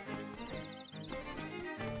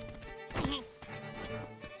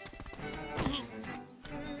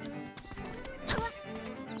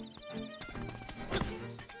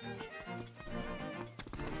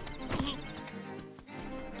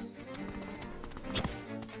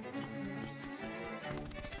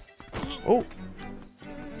 Oh!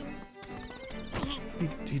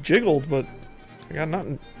 He jiggled, but I got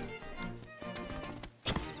nothing.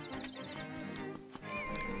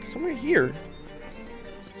 Somewhere here.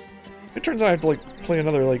 It turns out I have to, like, play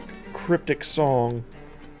another, like, cryptic song.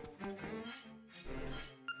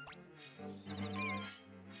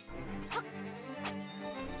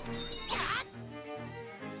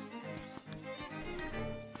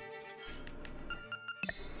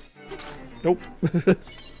 Nope.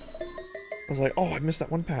 I was like, oh, I missed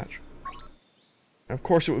that one patch. And of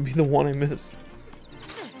course it would be the one I missed.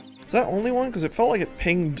 Is that only one? Because it felt like it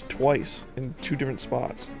pinged twice in 2 different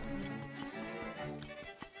spots.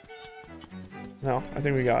 No, I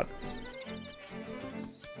think we got it.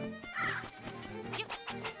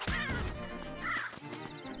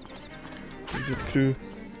 Get the crew.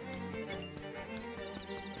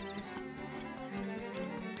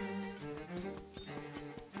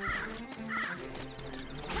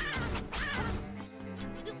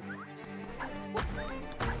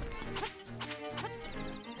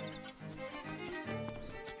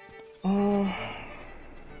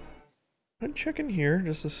 I'm checking here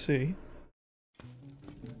just to see.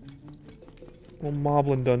 Little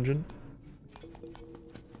Moblin dungeon.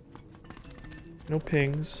 No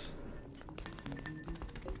pings.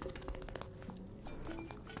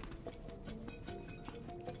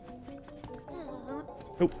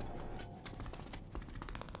 Nope.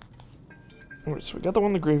 Alright, so we got the one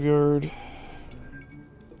in the graveyard.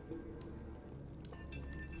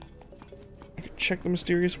 I could check the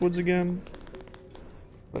Mysterious Woods again.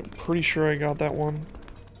 I'm pretty sure I got that one.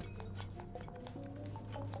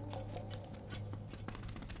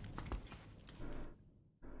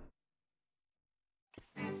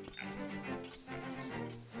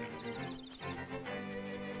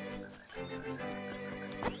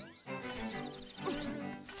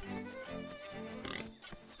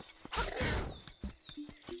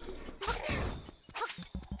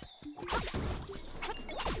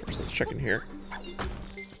 Let's check in here.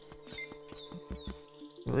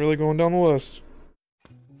 Really going down the list.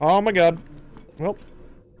 Oh my god. Well.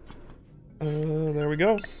 There we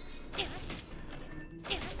go.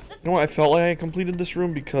 You know what? I felt like I completed this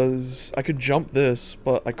room because I could jump this,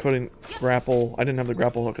 but I couldn't grapple. I didn't have the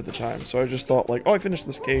grapple hook at the time, so I just thought like, oh, I finished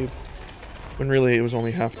this cave. When really it was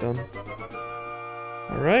only half done.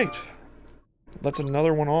 Alright. That's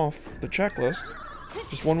another one off the checklist.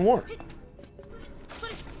 Just one more.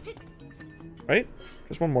 Right?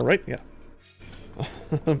 Just one more, right? Yeah.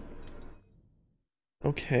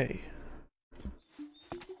 Okay.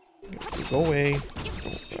 Go away.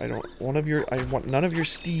 I want none of your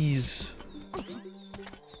stees.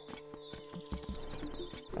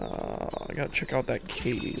 gotta check out that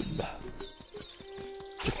cave.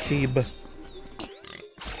 The cave.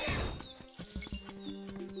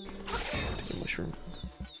 Take a mushroom.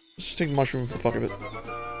 Let's just take the mushroom for the fuck of it.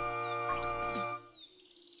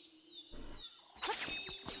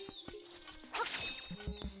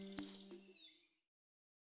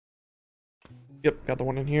 Yep, got the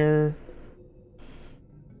one in here.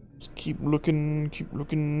 Just keep looking, keep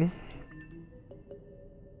looking.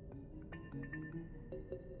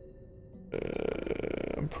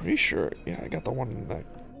 I'm pretty sure, yeah, I got the one in that.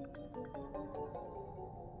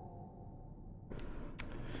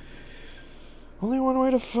 Only one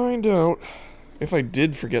way to find out. If I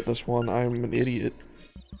did forget this one, I'm an idiot.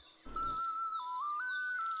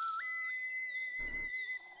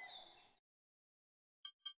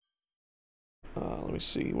 Let me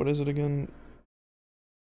see, what is it again?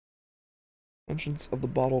 Entrance of the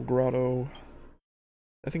Bottle Grotto.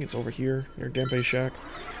 I think it's over here, near Dampe Shack.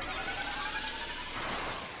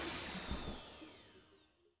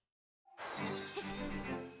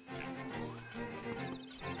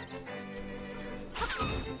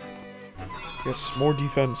 Yes, more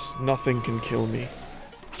defense. Nothing can kill me.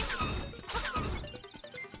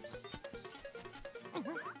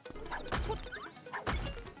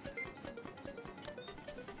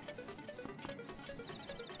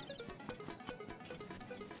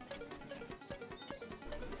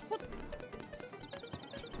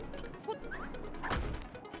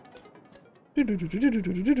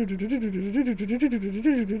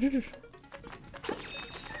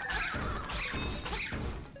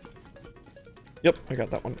 Yep, I got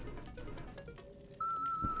that one.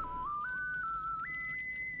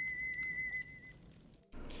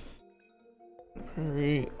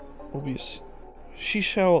 Alright, will be a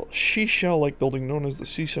seashell-like building known as the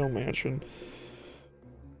Seashell Mansion.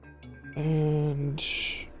 And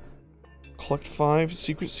collect 5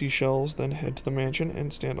 secret seashells, then head to the mansion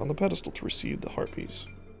and stand on the pedestal to receive the heart piece.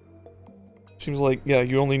 Seems like, yeah,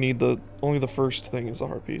 you only need only the first thing is the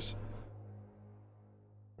heart piece.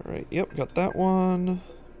 Alright, yep, got that one.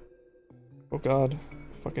 Oh god,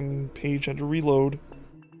 fucking page had to reload.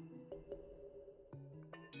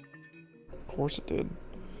 Of course it did.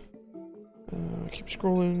 Keep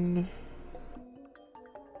scrolling.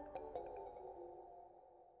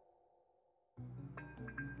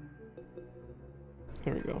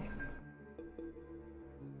 There we go.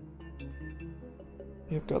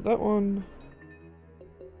 Yep, got that one.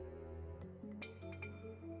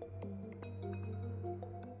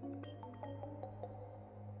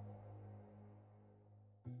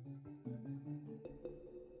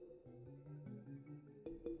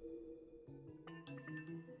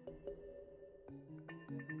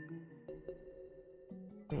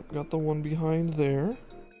 Yep, got the one behind there.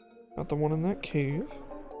 Got the one in that cave.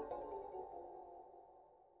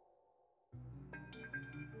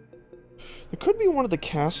 There could be one at the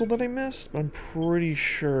castle that I missed, but I'm pretty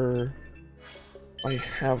sure I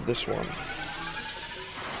have this one.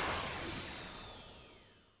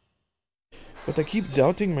 But I keep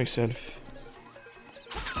doubting myself.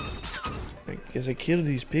 I guess I killed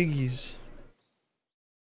these piggies.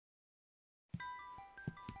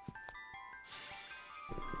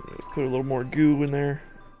 Put a little more goo in there.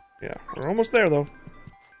 Yeah, we're almost there though.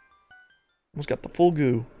 Almost got the full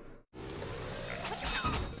goo.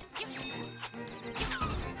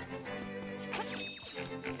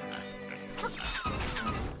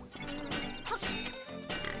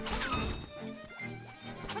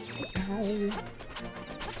 Ow.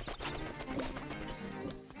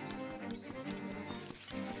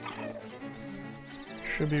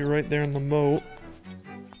 Should be right there in the moat.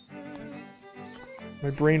 My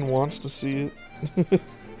brain wants to see it.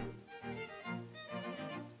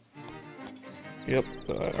 Yep,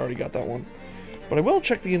 I already got that one. But I will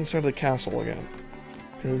check the inside of the castle again.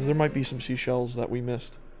 Because there might be some seashells that we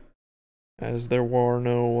missed. As there were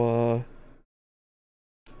no,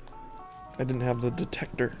 I didn't have the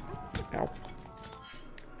detector. Ow.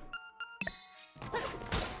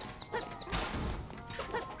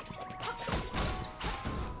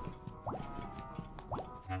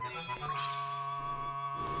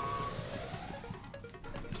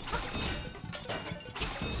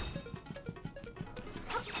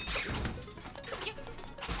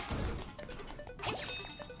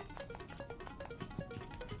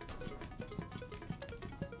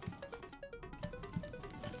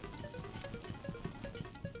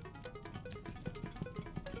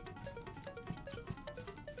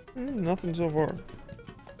 Nothing so far.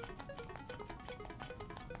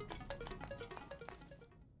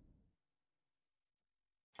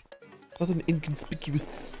 Nothing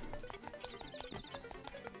inconspicuous.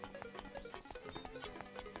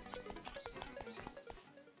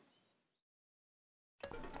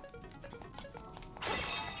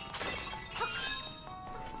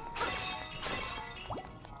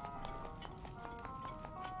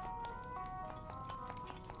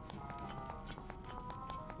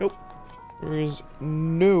 There is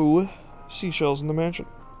no seashells in the mansion.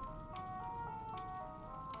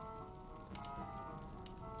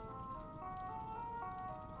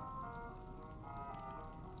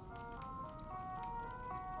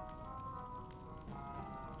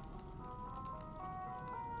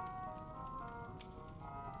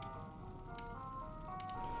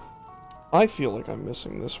 I feel like I'm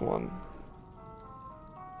missing this one.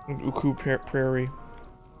 Uku Prairie.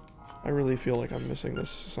 I really feel like I'm missing this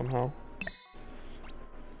somehow.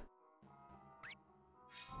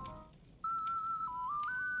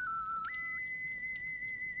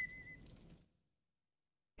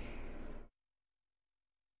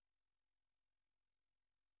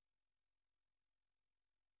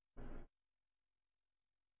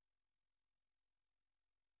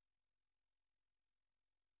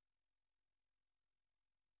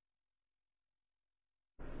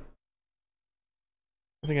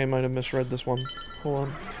 I think I might have misread this one. Hold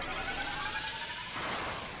on.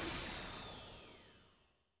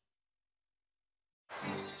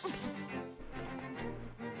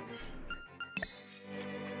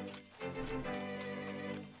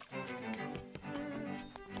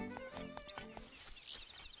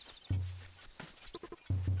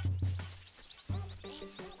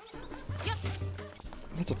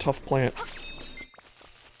 That's a tough plant.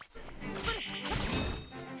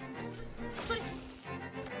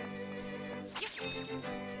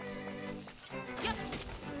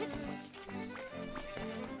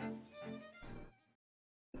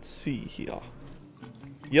 Let's see here.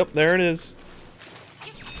 Yep, there it is.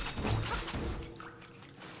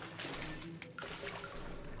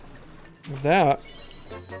 With that,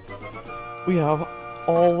 we have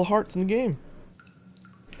all the hearts in the game.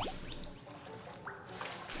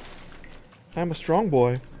 I'm a strong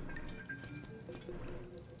boy.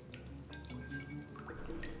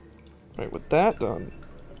 Right, with that done,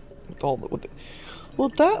 with all the, well,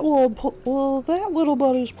 that little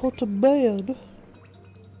buddy's put to bed.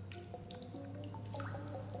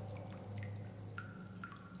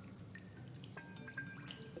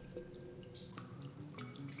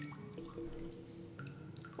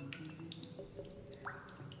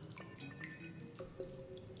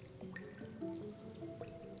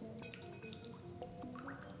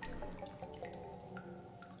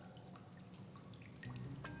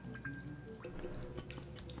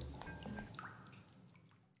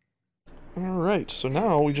 Alright, so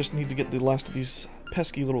now we just need to get the last of these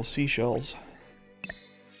pesky little seashells.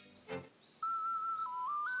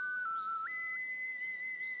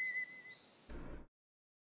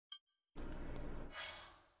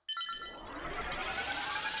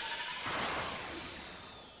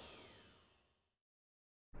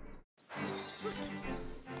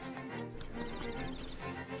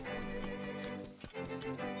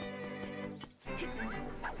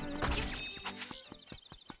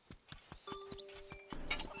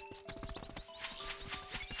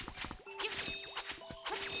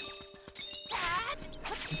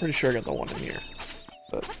 I'm pretty sure I got the one in here,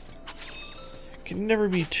 but can never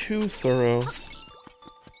be too thorough.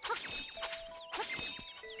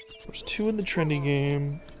 There's two in the trendy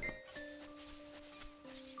game.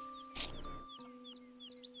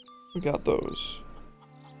 We got those.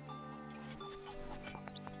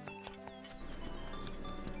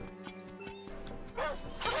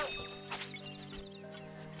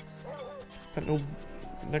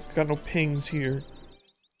 Got no pings here.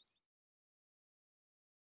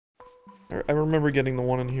 I remember getting the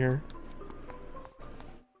one in here.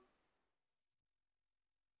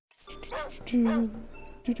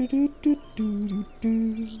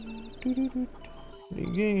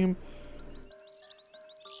 New game.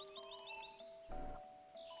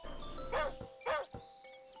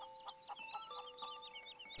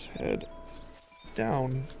 Let's head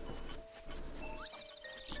down.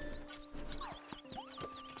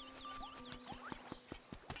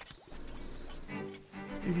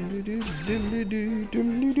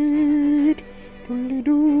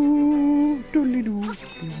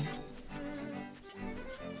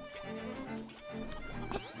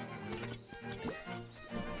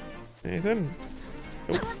 Anything?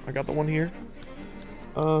 Nope, I got the one here.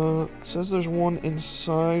 It says there's one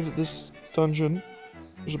inside this dungeon.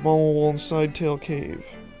 There's a bomb wall inside Tail Cave.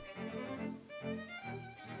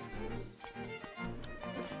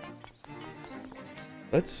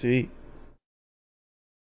 Let's see.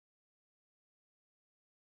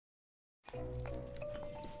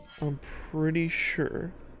 I'm pretty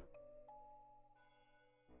sure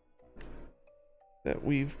that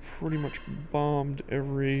we've pretty much bombed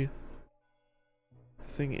every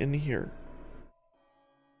thing in here.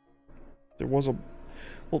 There was a...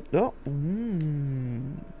 Well, no.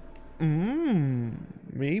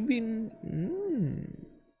 Maybe,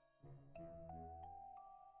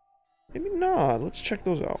 maybe not. Let's check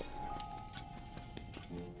those out.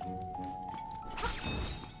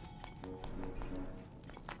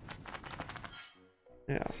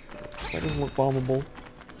 Yeah, that doesn't look bombable.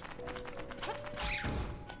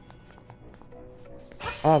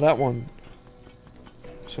 Ah, that one.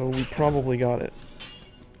 So we probably got it.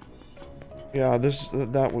 Yeah,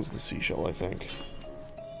 that was the seashell, I think.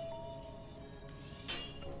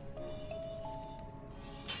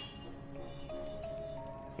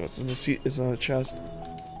 It's in the it's on a chest.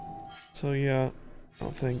 So yeah, I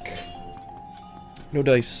don't think. No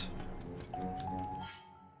dice.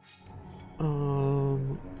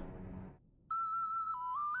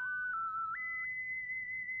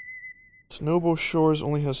 Snowball Shores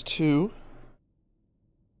only has 2.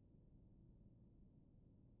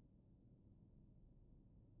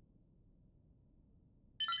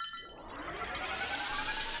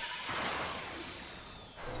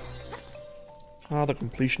 Ah, the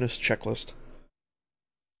completionist checklist.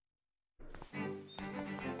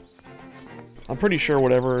 I'm pretty sure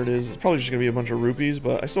whatever it is, it's probably just gonna be a bunch of rupees,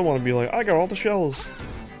 but I still want to be like, I got all the shells.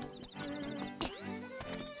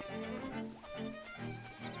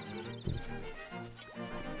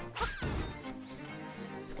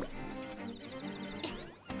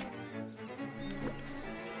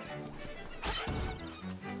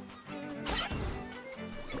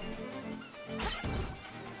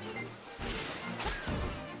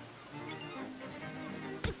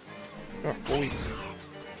 Oh, boy.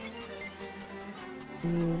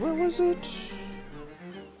 Where was it?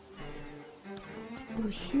 Over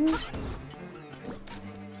here?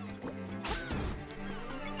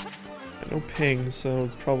 No ping, so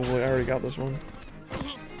it's probably... I already got this one.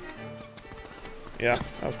 Yeah,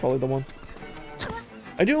 that was probably the one.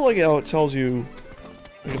 I do like how it tells you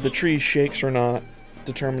like, if the tree shakes or not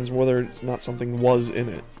determines whether it's not something was in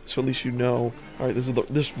it. So at least you know, alright,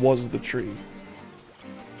 this was the tree.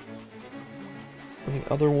 And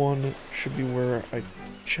the other one should be where I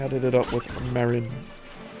chatted it up with Marin.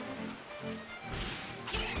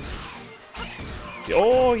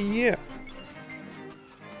 Oh, yeah!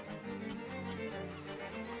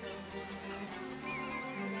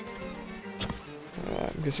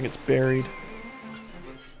 I'm guessing it's buried.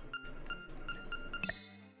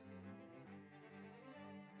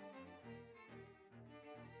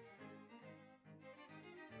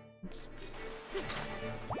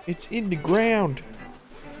 It's in the ground!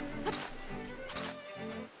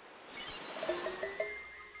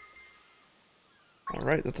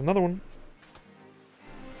 Alright, that's another one.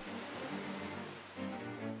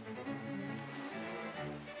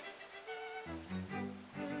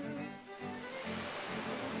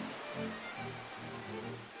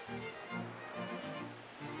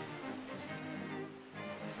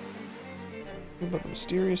 What about the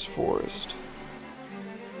mysterious forest?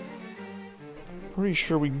 Pretty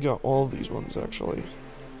sure we got all these ones, actually.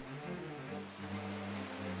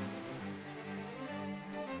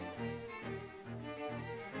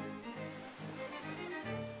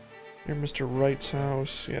 Here, Mr. Wright's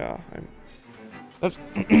house. Yeah, that's...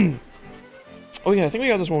 Oh yeah, I think we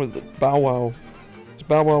got this one with the Bow Wow. This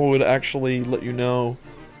Bow Wow would actually let you know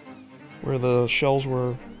where the shells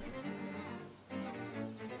were.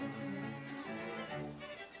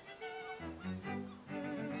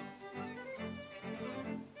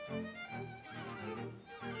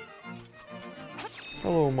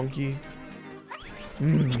 Hello, monkey.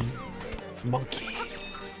 Monkey.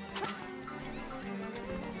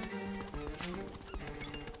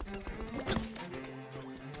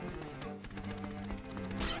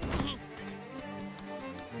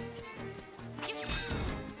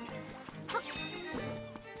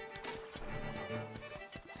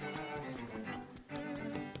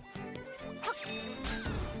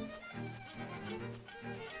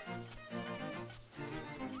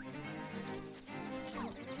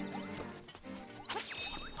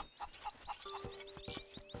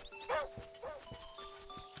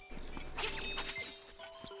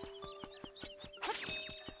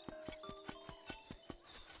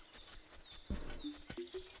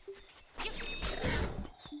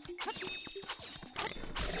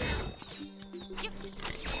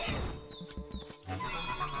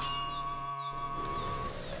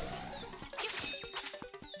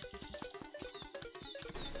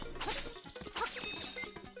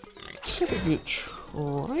 A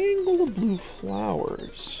triangle of blue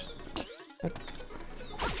flowers. That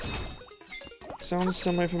sounds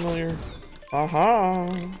semi-familiar.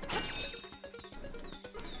 Aha!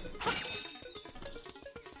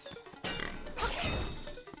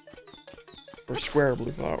 Or square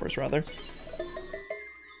blue flowers, rather.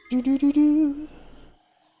 Do-do-do-do.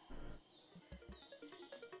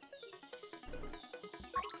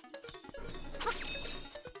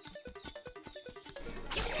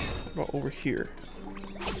 What about over here?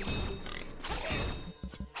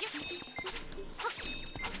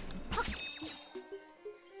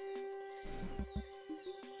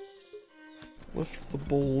 Lift the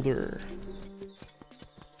boulder.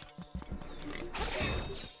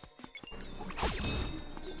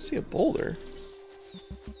 I see a boulder.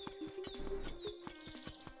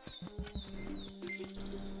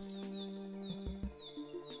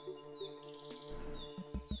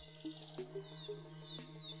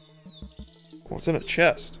 Well, it's in a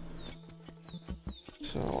chest.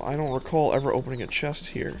 So I don't recall ever opening a chest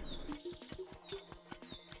here.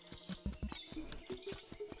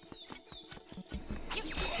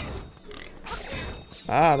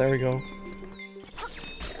 Ah, there we go.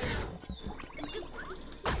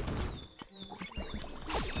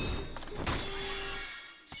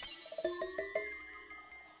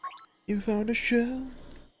 You found a shell.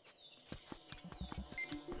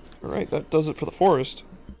 Alright, that does it for the forest.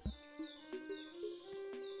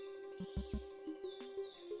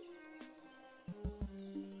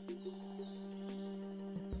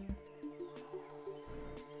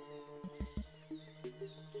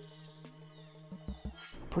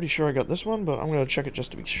 Pretty sure I got this one, but I'm gonna check it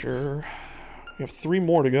just to be sure. We have 3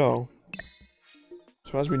 more to go.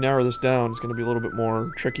 So as we narrow this down, it's gonna be a little bit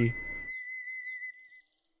more tricky.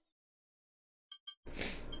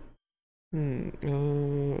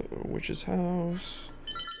 Witch's house.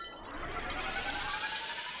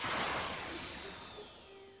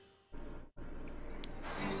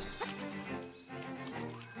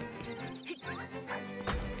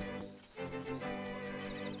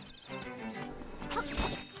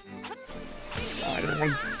 I don't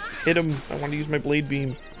want to hit him. I want to use my blade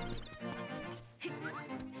beam.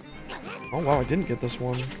 Oh wow, I didn't get this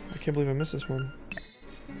one. I can't believe I missed this one.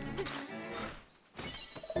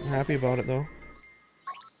 I'm happy about it though.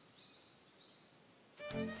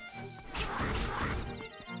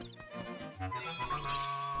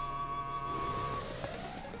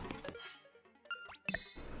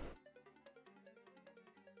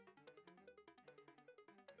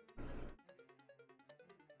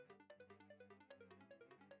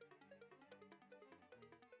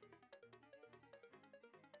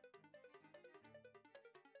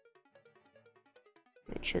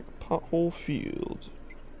 Check pothole field.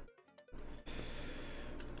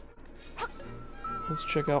 Let's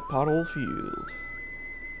check out pothole field.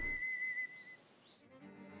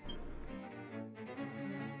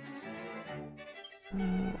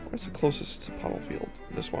 Where's the closest to pothole field?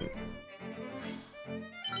 This one.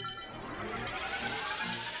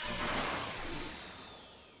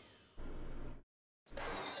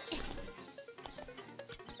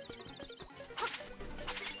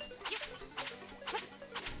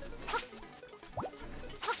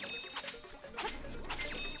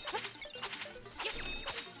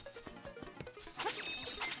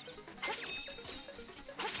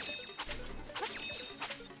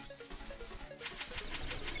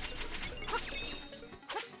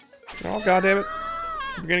 Oh, god damn it.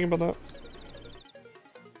 Keep forgetting about that.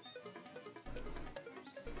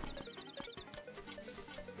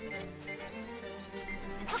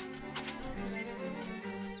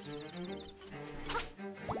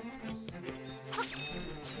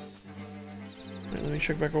 Alright, let me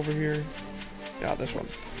check back over here. Yeah, this one.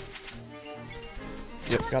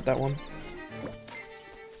 Yep, got that one.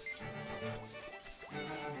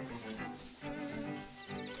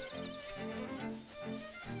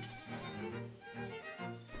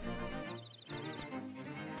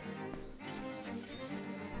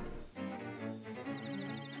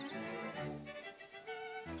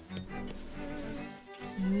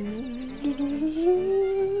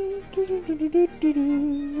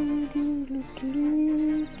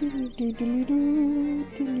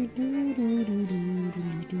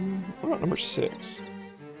 What about number 6?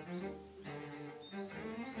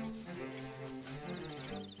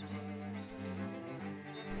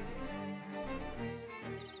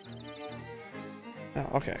 Oh,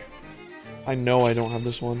 okay. I know I don't have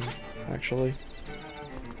this one, actually.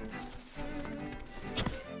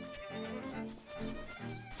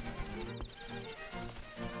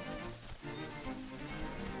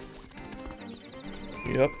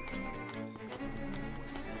 Yep.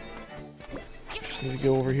 Just need to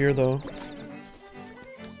go over here, though.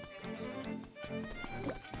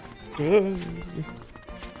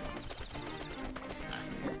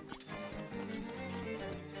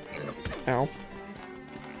 Ow.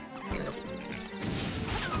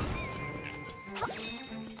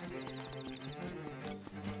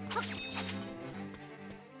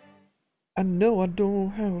 I know I don't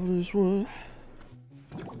have this one.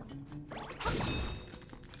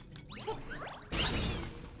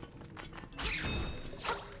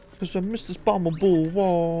 Cause I missed this bombable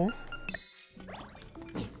wall.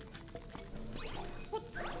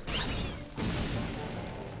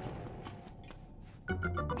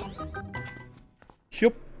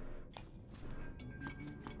 Yup.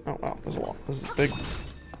 Oh wow, there's a lot. This is big.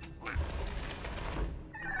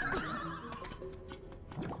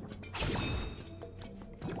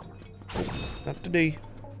 Not today.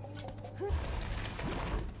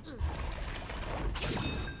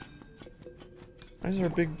 Why is there a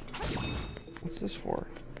big... What's this for?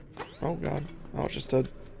 Oh god. Oh, it's just a... Do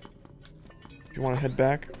you want to head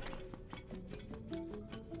back?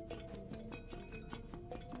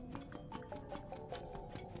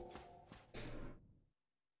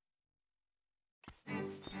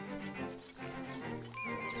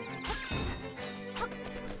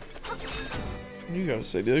 What do you gotta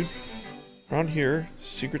say, dude? Around here,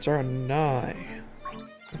 secrets are nigh.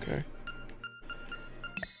 Okay.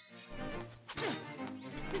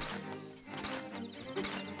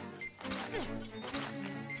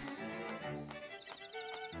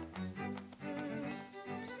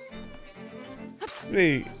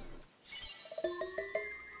 Hey.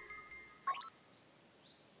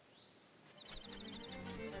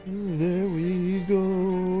 There we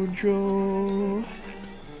go, Joe.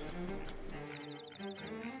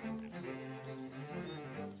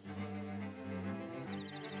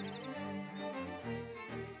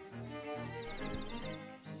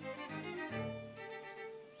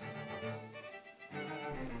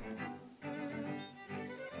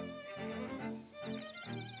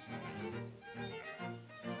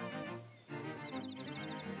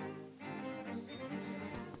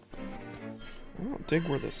 I don't dig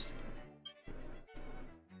where this...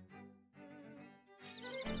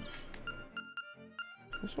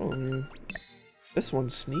 This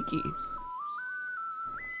one's sneaky.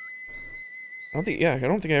 I don't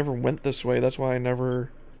think I ever went this way. That's why I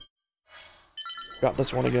never got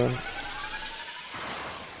this one again.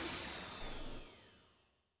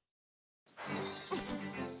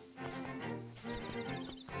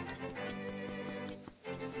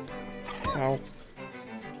 Ow.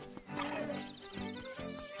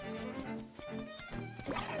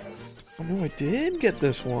 Oh no, I did get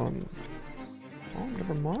this one. Oh,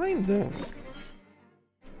 never mind then.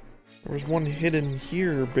 There was one hidden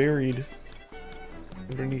here, buried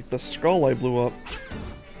underneath the skull I blew up.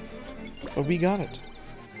 But we got it.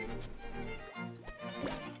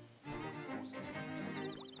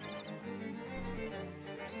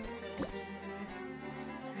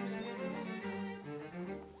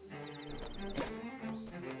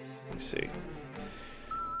 Let me see.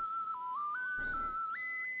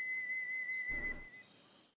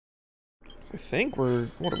 I think we're...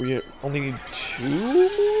 What are we at? Only need 2 more?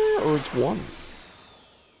 Or it's 1?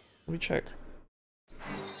 Let me check.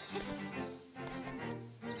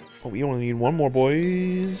 Oh, we only need 1 more,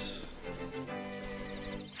 boys.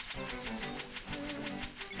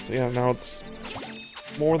 So yeah, now it's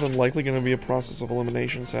more than likely going to be a process of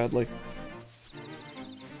elimination, sadly.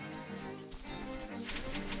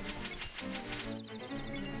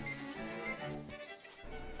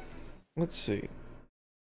 Let's see.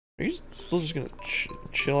 Are you still just gonna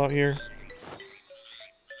chill out here?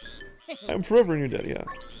 I'm forever in your debt, yeah.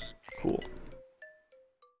 Cool.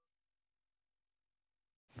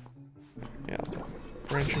 Yeah.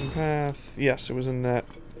 Branching path. Yes, it was in that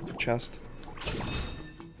chest.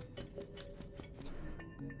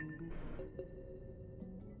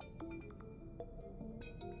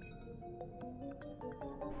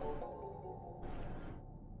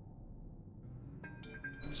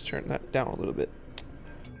 Let's turn that down a little bit.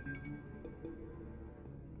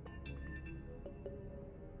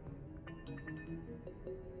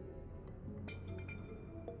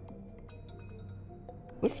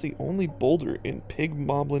 Lift the only boulder in Pig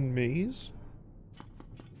Moblin Maze?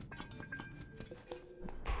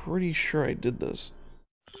 Pretty sure I did this.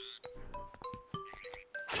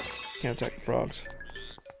 Can't attack the frogs.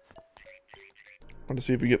 Want to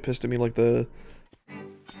see if you get pissed at me like the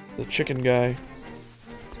chicken guy.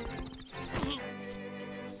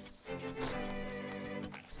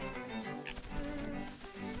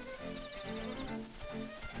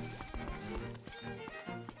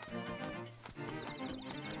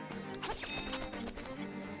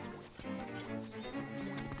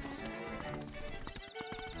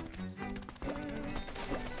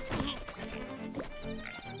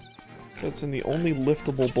 That's in the only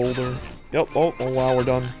liftable boulder. Yep. Oh wow, we're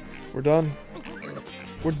done. We're done.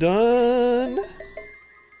 We're done.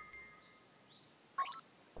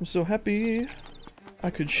 I'm so happy I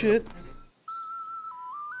could shit.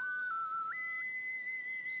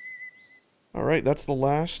 Alright, that's the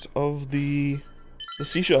last of the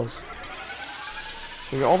seashells.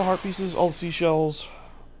 So we got all the heart pieces, all the seashells.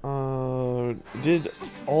 Did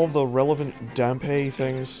all the relevant Dampe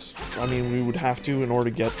things. I mean, we would have to in order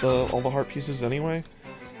to get all the heart pieces anyway.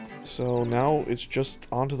 So now it's just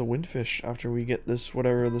onto the windfish after we get this,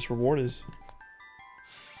 whatever this reward is.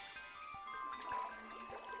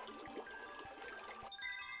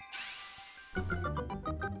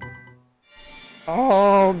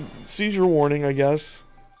 Seizure warning, I guess.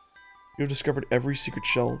 You have discovered every secret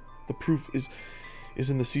shell. The proof is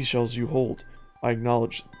in the seashells you hold. I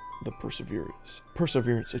acknowledge the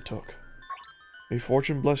perseverance it took. May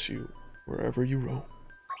fortune bless you wherever you roam.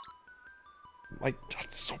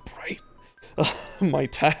 That's so bright. My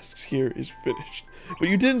task here is finished. But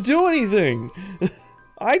you didn't do anything!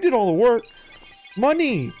 I did all the work!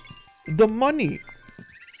 Money! The money!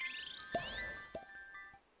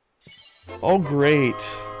 Oh,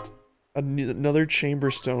 great. Another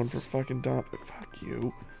chamber stone for fucking Dom. Fuck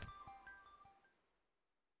you.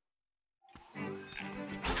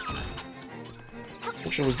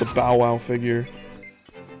 Wish it was the Bow Wow figure.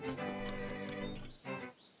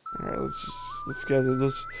 Alright, let's get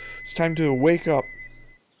this. It's time to wake up.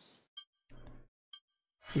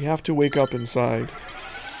 We have to wake up inside.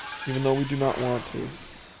 Even though we do not want to.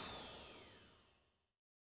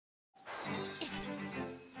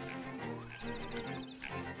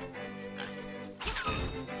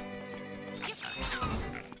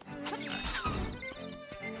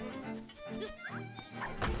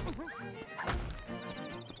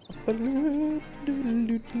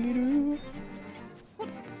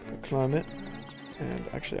 Climb it, and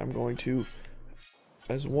actually I'm going to,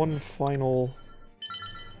 as one final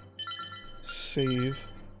save,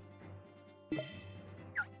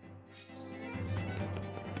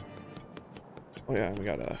 oh yeah, we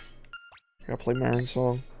gotta play Marin's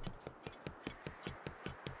song.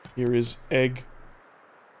 Here is egg.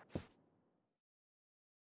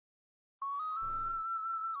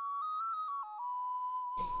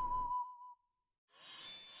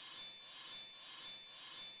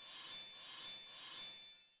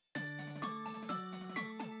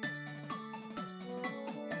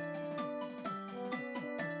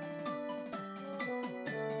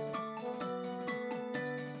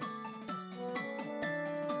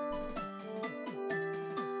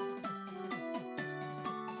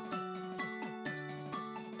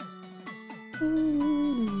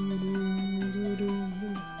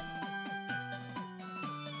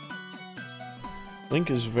 Link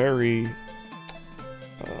is very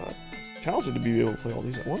talented to be able to play all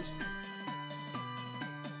these at once.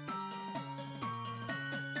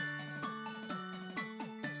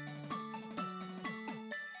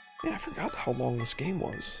 Man, I forgot how long this game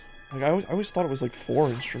was. Like I always thought it was like 4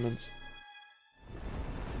 instruments.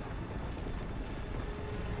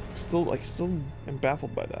 Still am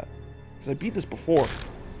baffled by that. Because I beat this before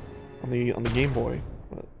on the Game Boy,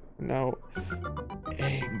 but now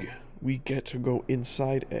egg. We get to go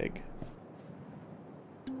inside egg.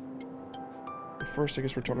 But first, I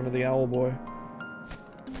guess we're talking to the owl boy.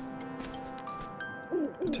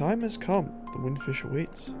 The time has come. The windfish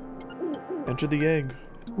awaits. Enter the egg.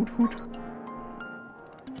 Hoot hoot.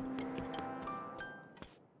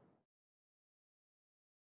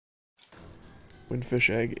 Windfish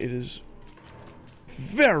egg. It is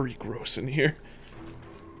very gross in here.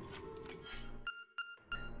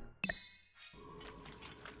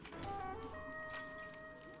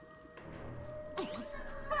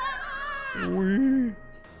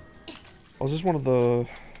 Oh, is this one of the...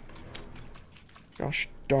 Gosh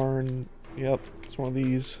darn... Yep, it's one of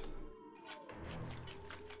these.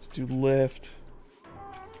 Let's do left.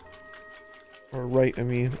 Or right, I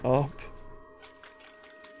mean. Up.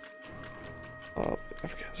 Up. I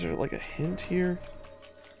forget, is there like a hint here?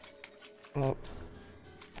 Up.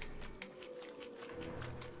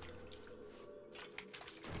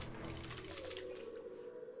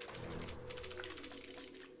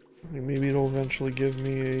 I think maybe it'll eventually give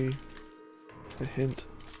me a hint.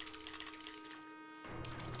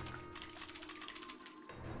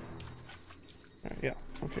 Alright, yeah.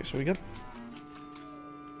 Okay, so we got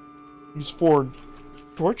these 4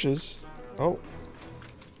 torches. Oh.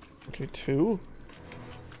 Okay, 2.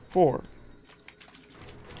 4.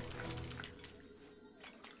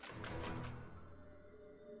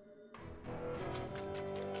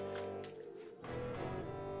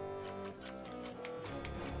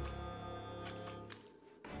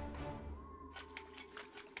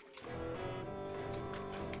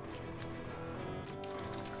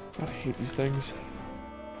 God, I hate these things.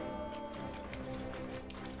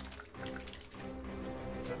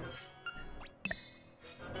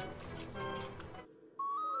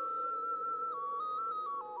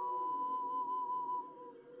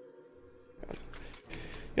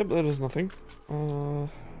 Yep, that is nothing.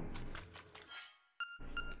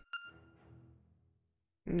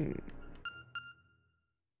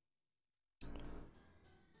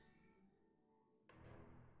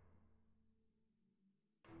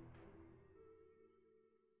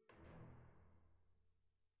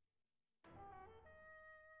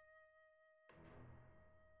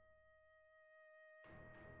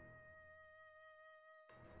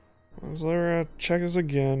 So there, check this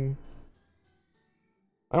again.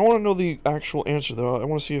 I don't want to know the actual answer though. I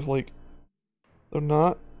want to see if like they're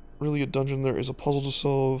not really a dungeon. There is a puzzle to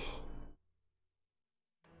solve.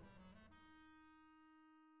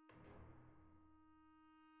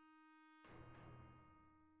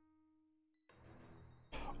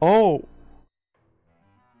 Oh.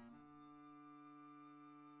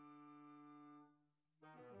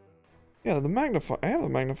 Yeah, I have the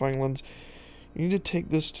magnifying lens. You need to take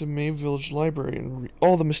this to May Village Library and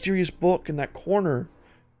oh, the mysterious book in that corner.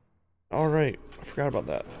 All right, I forgot about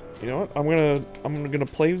that. You know what? I'm gonna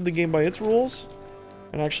play the game by its rules,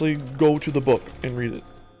 and actually go to the book and read it.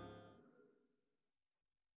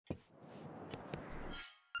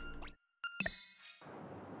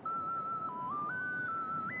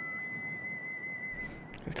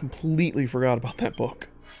 I completely forgot about that book.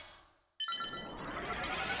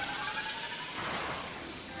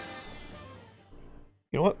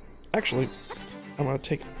 You know what? Actually, I'm gonna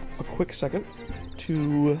take a quick second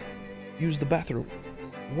to use the bathroom.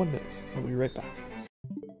 1 minute. I'll be right back.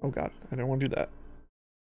 Oh god, I don't want to do that.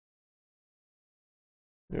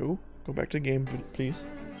 No, go back to the game, please.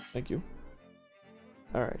 Thank you.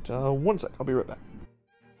 Alright, 1 sec. I'll be right back.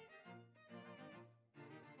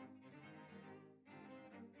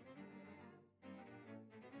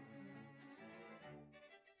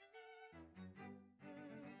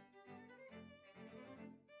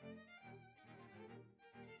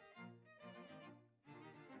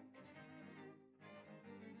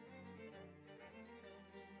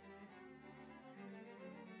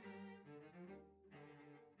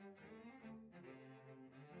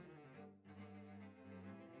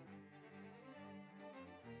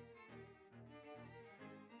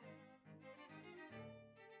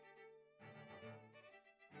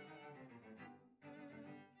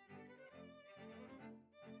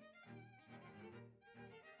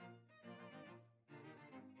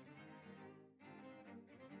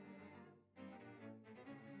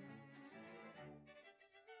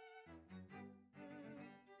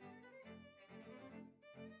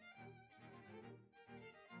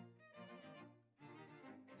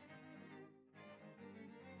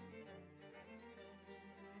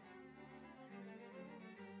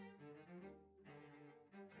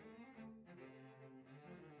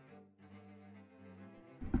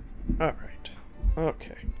 Alright.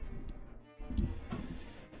 Okay.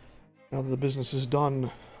 Now that the business is done,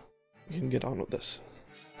 we can get on with this.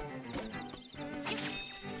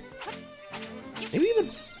 Maybe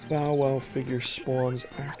the Bow Wow figure spawns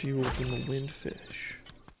after you open the windfish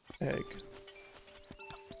egg.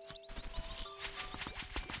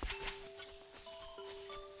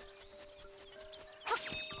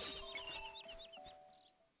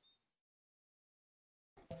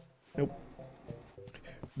 Nope.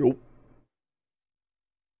 Nope.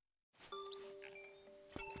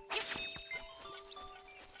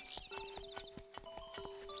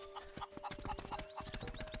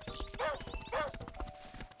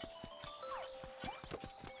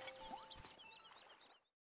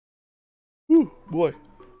 Ooh, boy.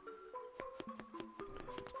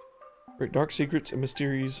 Great Dark Secrets and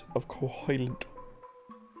Mysteries of Koholint.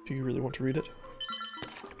 Do you really want to read it?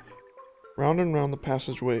 Round and round the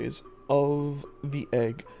passageways of the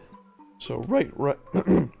egg. So right, right,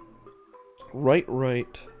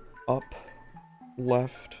 up,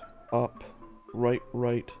 left, up, right,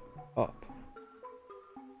 up.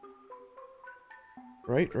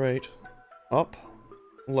 Right, up,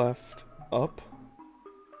 left, up.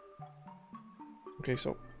 Okay,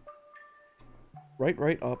 so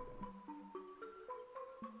right, up,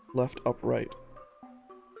 left, up, right,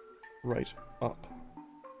 up.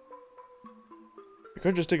 I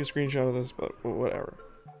could just take a screenshot of this, but whatever.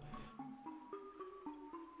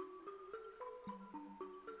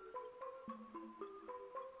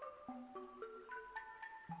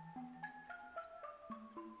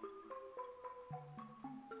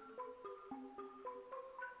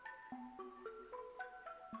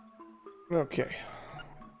 Okay.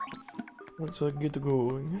 Let's get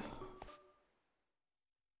going.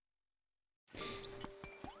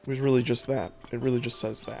 It was really just that. It really just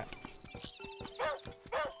says that.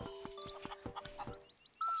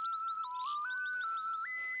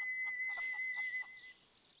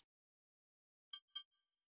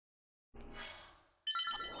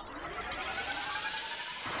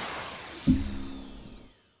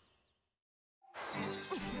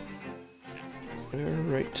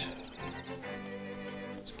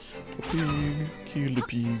 the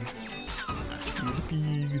pig. Kill the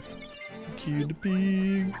pig. Kill the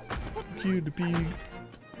pig. Kill the pig.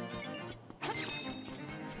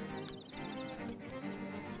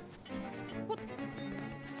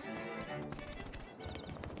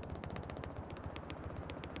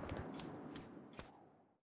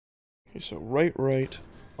 Okay, so right,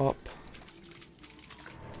 up.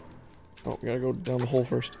 Oh, we gotta go down the hole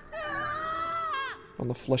first. On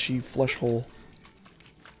the fleshy flesh hole.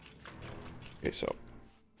 Okay, so,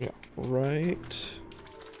 yeah, right,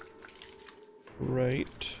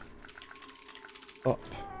 up,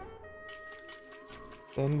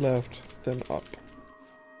 then left, then up,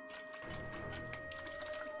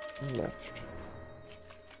 left,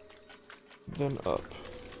 then up,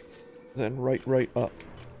 then right, up.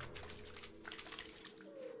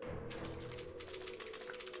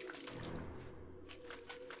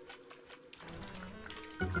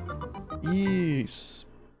 Yes,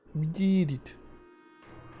 we did it.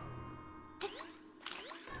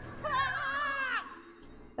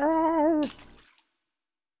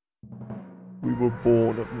 We were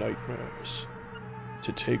born of nightmares.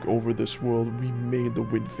 To take over this world, we made the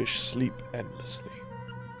windfish sleep endlessly.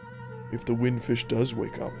 If the windfish does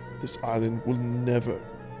wake up, this island will never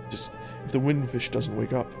if the windfish doesn't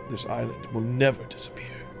wake up, this island will never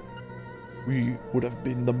disappear. We would have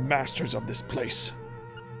been the masters of this place.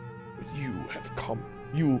 But you had to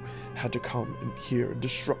come in here and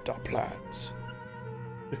disrupt our plans.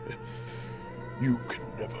 You can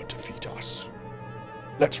never defeat us.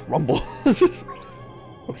 Let's rumble.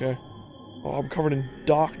 Okay. Oh, I'm covered in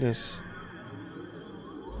darkness.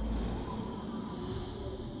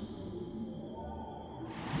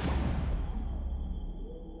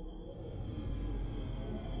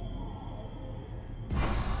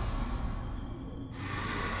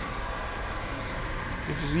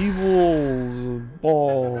 It's evil's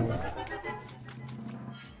ball.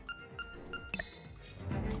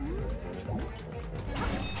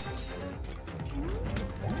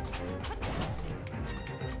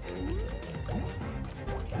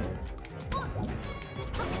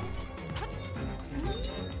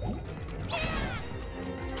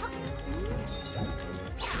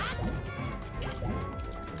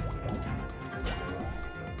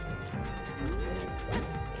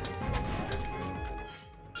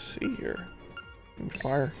 See here.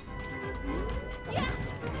 Fire.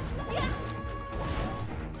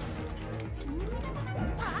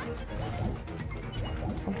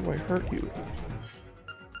 How do I hurt you?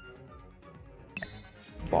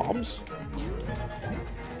 Bombs?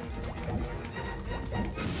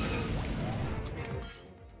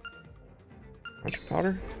 Magic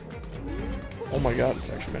powder? Oh my god, it's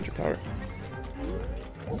actually magic powder.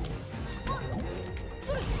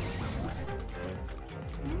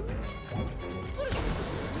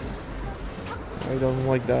 I don't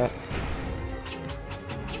like that.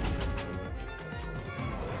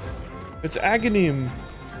 It's Aghanim.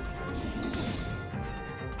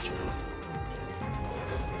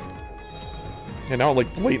 And now it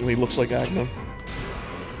like blatantly looks like Aghanim.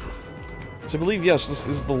 So I believe, yes, this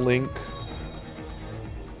is the Link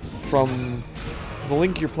from... The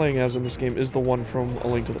Link you're playing as in this game is the one from A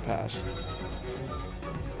Link to the Past.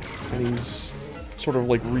 And he's sort of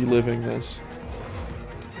like reliving this.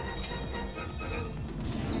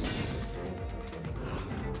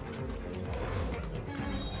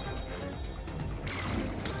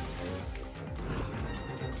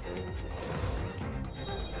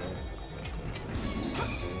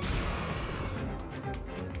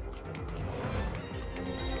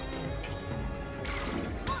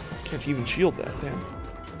 Can't even shield that, damn.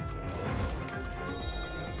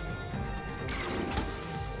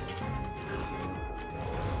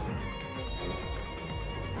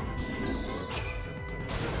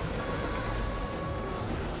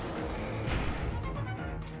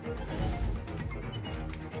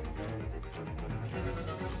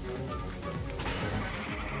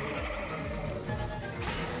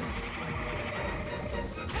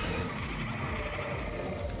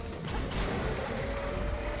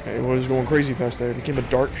 Okay, well, he's going crazy fast there. It became a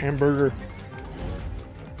dark hamburger.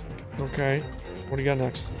 Okay, what do you got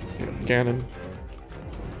next? Ganon.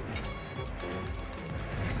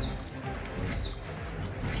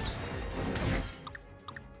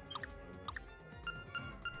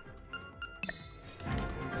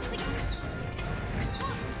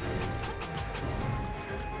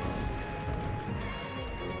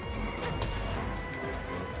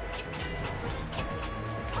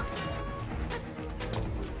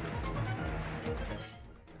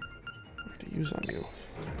 Use on you.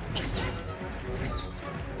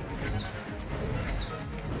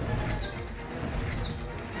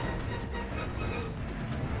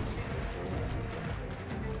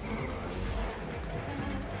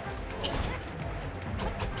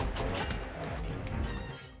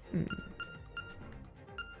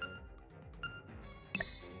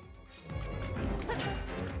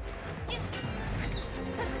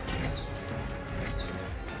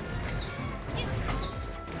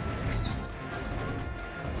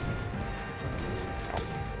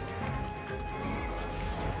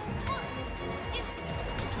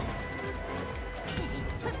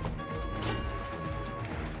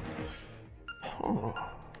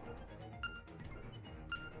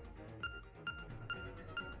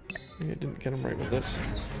 Maybe I didn't get him right with this.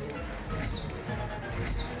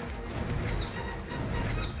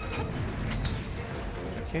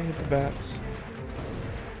 Can't hit the bats.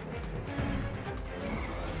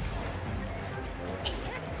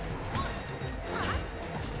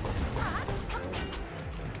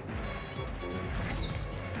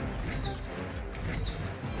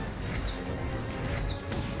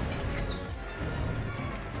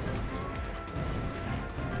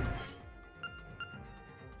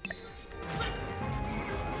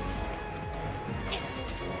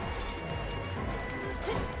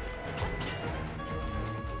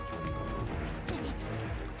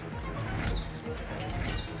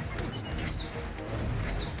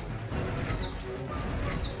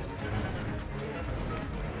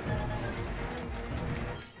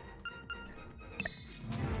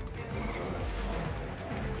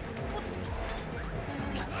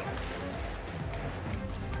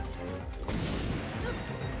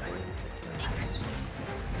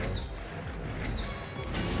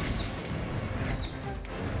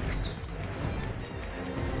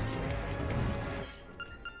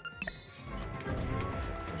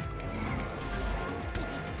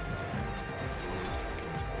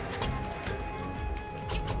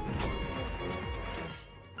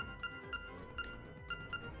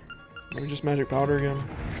 Maybe just magic powder again.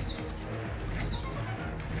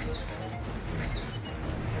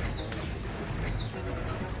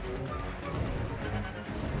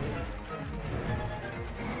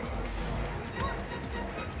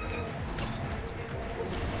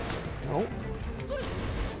 Nope.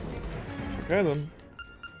 Okay then.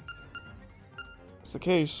 That's the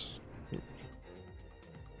case.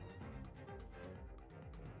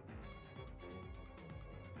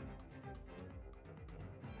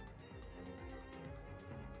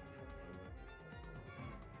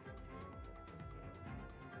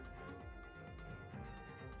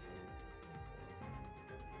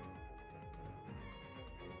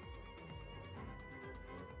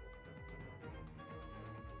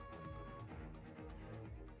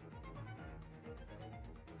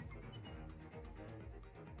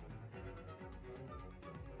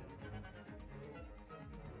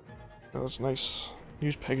 Oh, that's nice.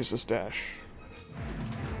 Use Pegasus Dash.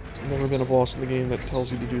 There's never been a boss in the game that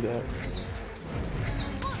tells you to do that.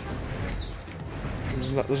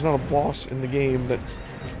 There's not a boss in the game that's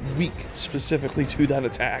weak specifically to that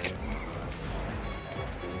attack.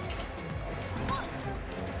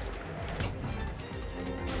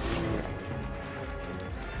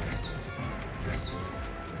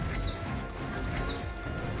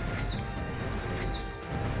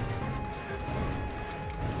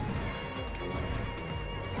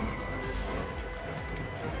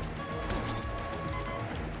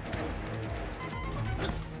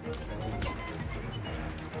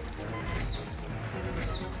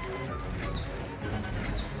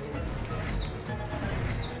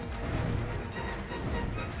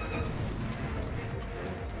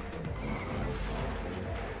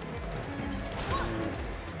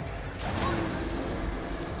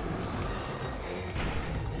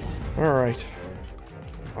 Alright.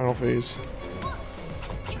 Final phase.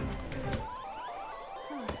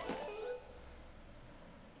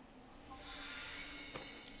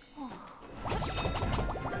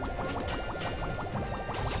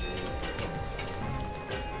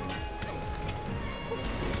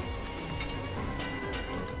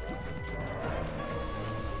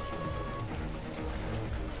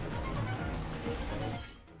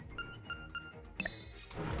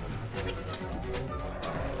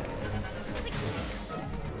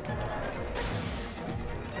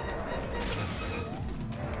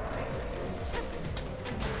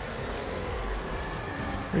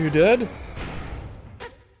 Are you dead?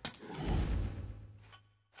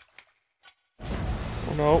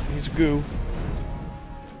 Oh no, he's goo.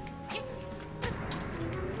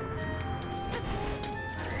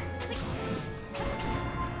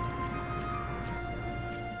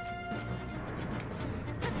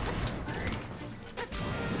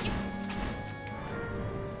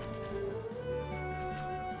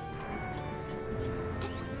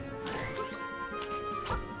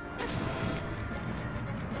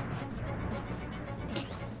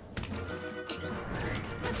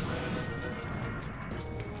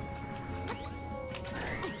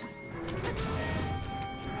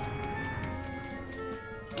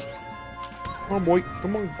 Come on, boy.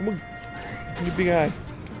 Come on, come on. Give me a big eye.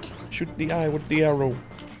 Shoot the eye with the arrow.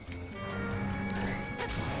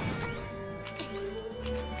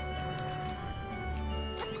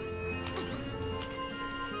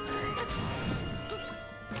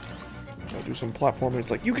 Gotta do some platforming.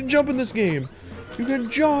 It's like, you can jump in this game! You can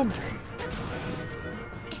jump!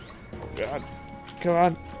 God. Come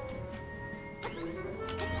on.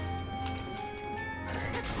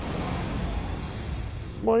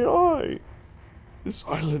 My eye! This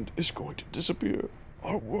island is going to disappear.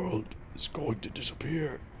 Our world is going to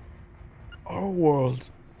disappear. Our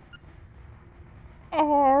world.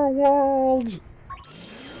 Our world!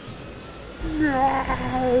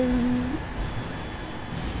 No!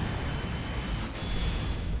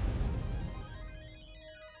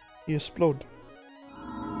 He exploded.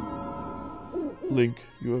 Link,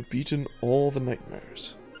 you have beaten all the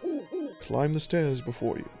nightmares. Climb the stairs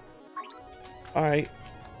before you. Alright.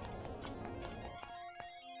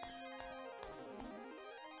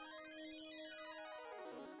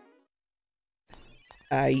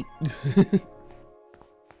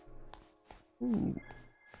 Ooh.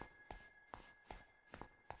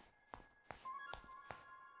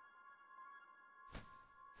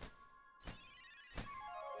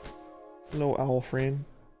 Hello, owl friend.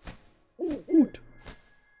 Woot.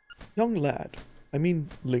 Young lad, I mean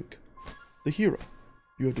Link, the hero,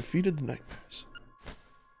 you have defeated the nightmares.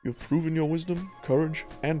 You have proven your wisdom, courage,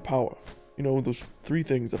 and power. You know, those 3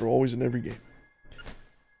 things that are always in every game.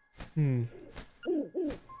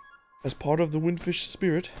 As part of the Windfish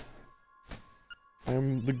spirit, I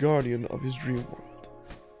am the guardian of his dream world.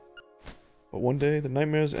 But one day, the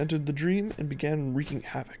nightmares entered the dream and began wreaking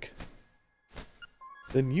havoc.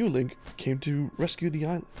 Then you, Link, came to rescue the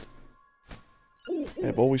island. I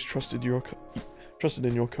have always trusted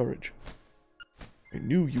in your courage. I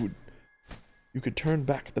knew you could turn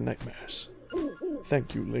back the nightmares.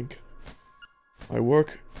 Thank you, Link. My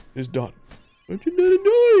work is done. But you didn't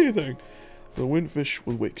do anything. The Windfish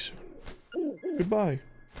will wake soon. Goodbye.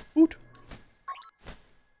 Hoot.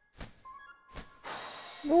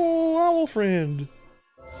 Oh, owl friend.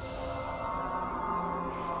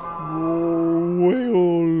 Oh,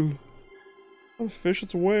 whale. Not a fish,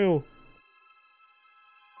 it's a whale.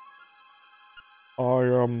 I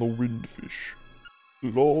am the Windfish.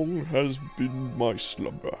 Long has been my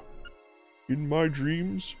slumber. In my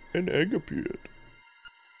dreams, an egg appeared.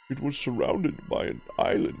 It was surrounded by an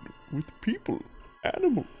island with people,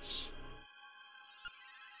 animals.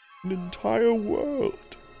 An entire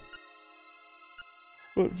world.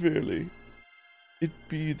 But verily, it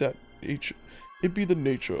be the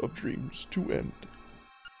nature of dreams to end.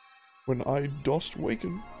 When I dost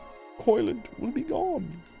waken, Coilant will be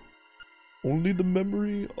gone. Only the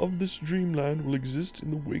memory of this dreamland will exist in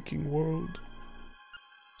the waking world.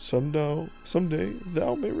 Someday,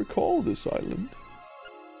 thou may recall this island.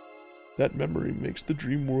 That memory makes the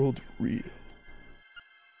dream world real.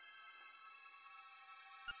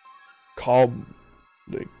 Come,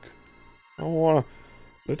 Link.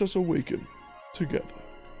 Let us awaken together.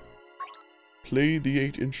 Play the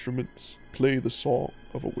 8 instruments. Play the song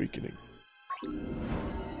of awakening.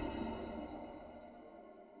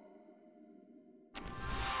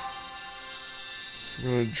 I'm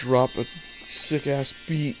gonna drop a sick-ass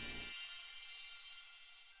beat.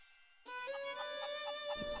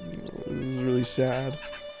 This is really sad.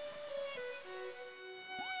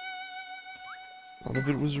 None of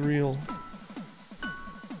it was real.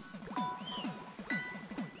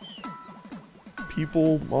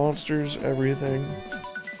 People, monsters, everything.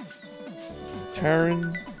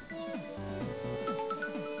 Taryn.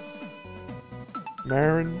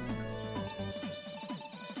 Marin.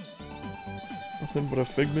 Nothing but a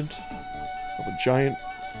figment of a giant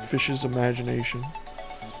fish's imagination.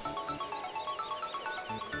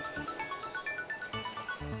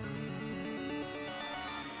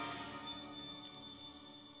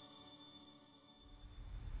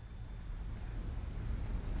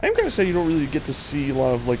 I'm gonna say you don't really get to see a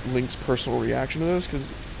lot of like Link's personal reaction to this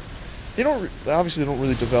because they obviously don't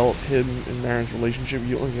really develop him and Marin's relationship.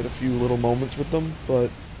 You only get a few little moments with them, but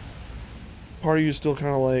part of you is still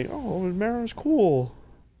kind of like, oh, Marin's cool.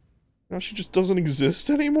 Now she just doesn't exist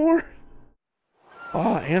anymore.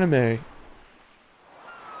 Ah, anime. They're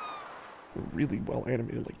really well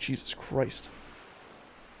animated, like Jesus Christ.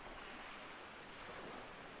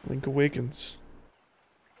 Link awakens.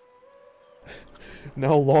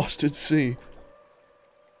 Now lost at sea.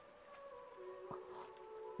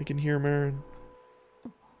 I can hear Marin.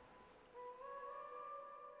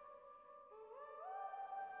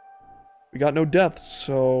 We got no deaths,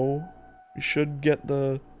 so we should get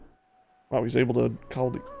the... Wow, he's able to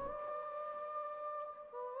call the...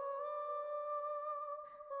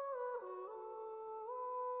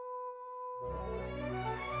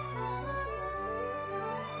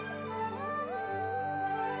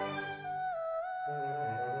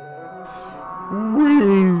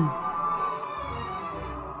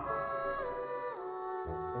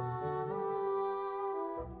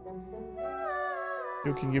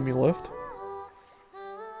 You can give me a lift?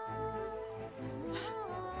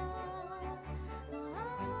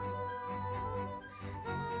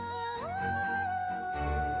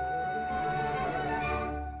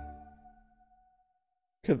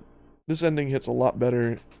 Okay, this ending hits a lot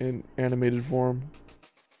better in animated form.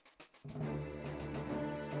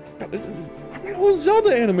 God, this is a whole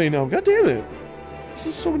Zelda anime now. God damn it. This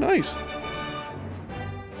is so nice.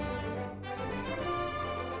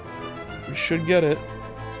 We should get it.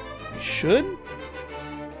 We should?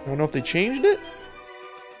 I don't know if they changed it.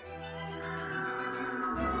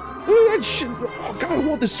 Oh, that shit. Oh god, I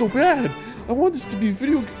want this so bad. I want this to be a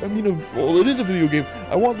video. I mean, well, it is a video game.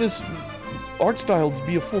 I want this art style to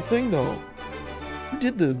be a full thing, though. Who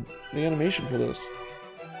did the animation for this?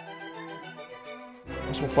 I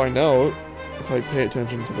guess we'll find out if I pay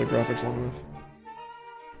attention to the graphics long enough.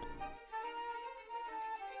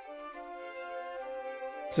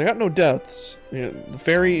 So I got no deaths. You know, the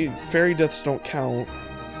fairy deaths don't count.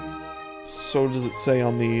 So does it say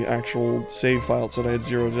on the actual save file. It said I had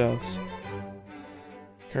 0 deaths.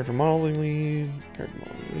 Character modeling lead,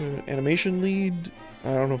 animation lead.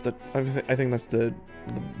 I don't know if that. I think that's the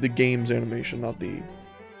game's animation, not the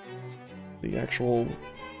actual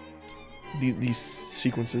these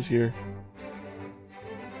sequences here.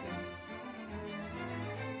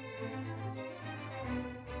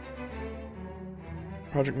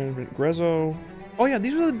 Project management, Grezzo. Oh yeah,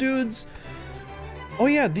 these are the dudes. Oh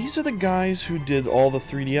yeah, these are the guys who did all the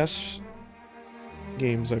 3DS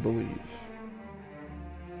games, I believe.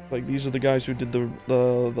 Like, these are the guys who did the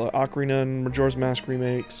Ocarina and Majora's Mask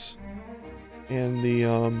remakes. And the,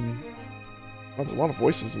 oh, there's a lot of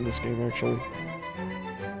voices in this game, actually.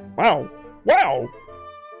 Wow! Wow!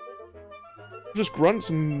 Just grunts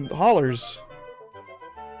and hollers.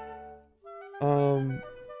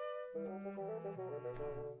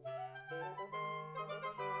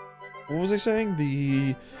 What was I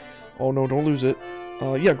saying? Oh no, don't lose it.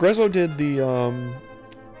 Yeah, Grezzo did the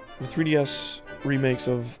 3DS remakes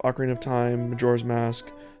of Ocarina of Time, Majora's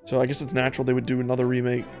Mask. So I guess it's natural they would do another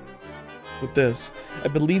remake with this. I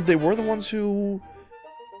believe they were the ones who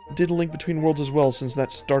did Link Between Worlds as well, since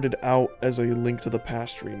that started out as a Link to the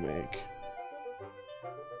Past remake.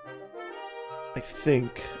 I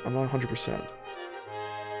think. I'm not 100%.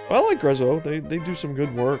 But I like Grezzo. They do some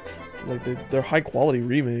good work. Like, they're high quality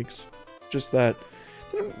remakes. Just that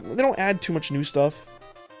they don't add too much new stuff.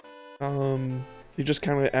 They just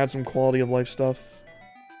kind of add some quality of life stuff.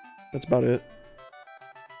 That's about it.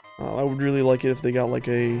 I would really like it if they got like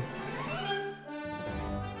a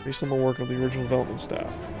based on the work of the original development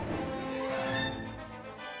staff.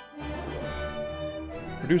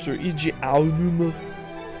 Producer E.G. Aonuma.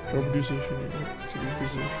 Producer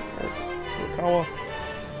Kawa.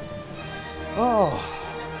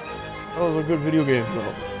 Oh, that was a good video game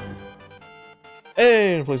though.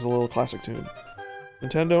 And it plays a little classic tune.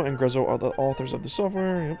 Nintendo and Grezzo are the authors of the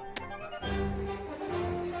software. Yep.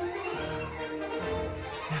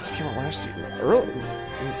 Yeah, this came out last year.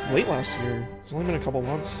 Late last year. It's only been a couple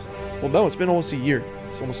months. Well, no, it's been almost a year.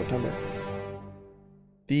 It's almost September.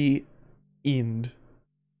 The end.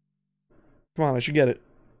 Come on, I should get it.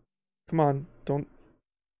 Come on, don't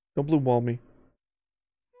blue ball me.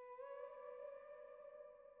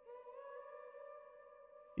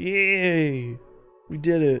 Yay! We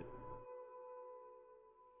did it.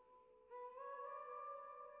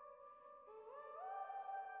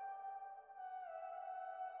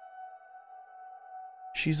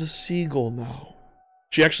 She's a seagull now.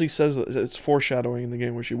 She actually says that it's foreshadowing in the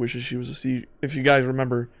game where she wishes she was a sea. If you guys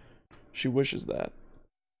remember, she wishes that.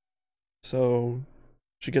 So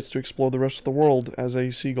she gets to explore the rest of the world as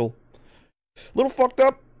a seagull. A little fucked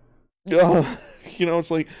up. You know,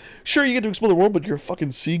 it's like, sure, you get to explore the world, but you're a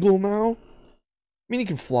fucking seagull now? I mean, you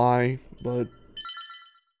can fly, but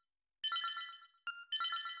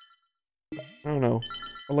I don't know.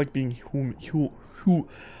 I like being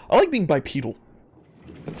I like being bipedal.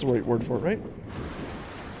 That's the right word for it, right?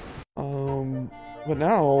 But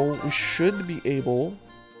now we should be able.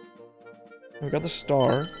 I've got the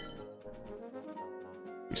star.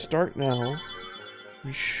 We start now.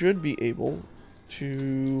 We should be able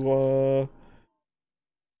to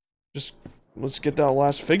just let's get that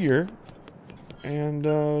last figure, and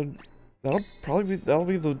that'll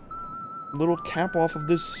be the little cap off of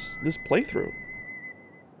this playthrough.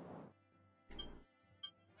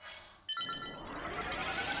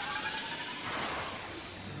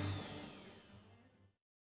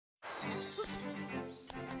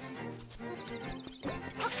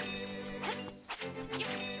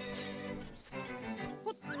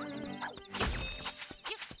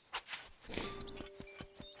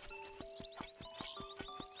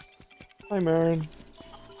 Hi, Marin.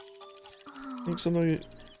 I think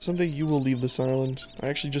someday you will leave this island. I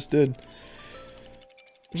actually just did.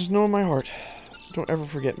 Just know in my heart, don't ever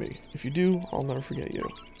forget me. If you do, I'll never forget you.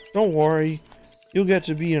 Don't worry, you'll get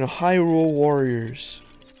to be in Hyrule Warriors.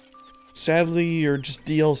 Sadly, you're just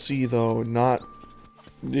DLC though, not...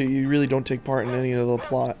 You really don't take part in any of the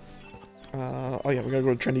plot. Oh yeah, we gotta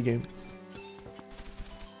go to trendy game.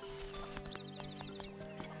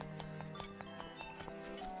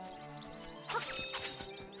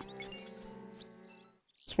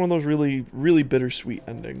 It's one of those really, really bittersweet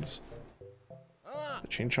endings. The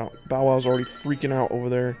Chain Chomp. Bow Wow's already freaking out over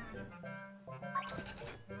there.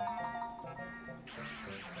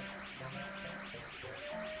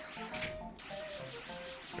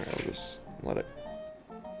 Alright, I'll just let it.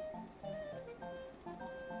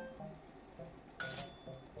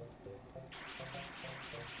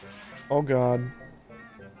 Oh god.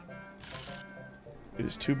 It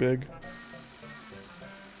is too big.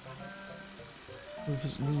 This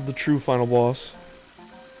is the true final boss.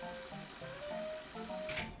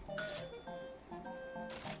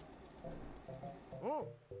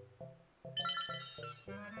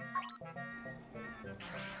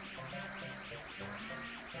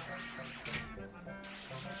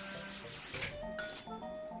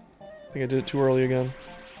 I think I did it too early again.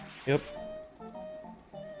 Yep.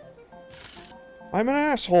 I'm an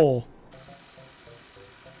asshole!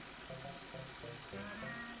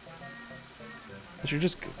 I should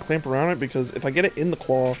just clamp around it because if I get it in the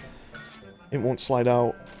claw, it won't slide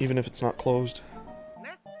out, even if it's not closed.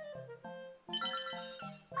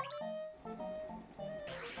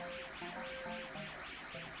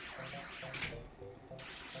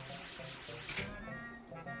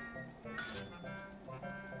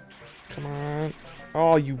 Come on.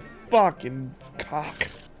 Oh, you fucking cock.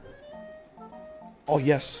 Oh,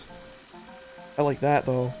 yes. I like that,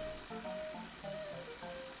 though.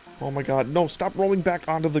 Oh my god. No, stop rolling back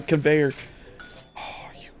onto the conveyor.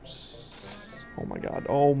 Oh, you... Oh my god.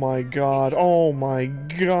 Oh my god. Oh my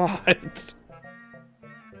god.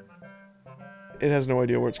 It has no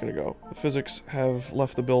idea where it's gonna go. The physics have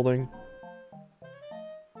left the building.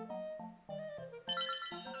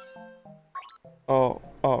 Oh.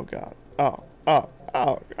 Oh god. Oh. Oh.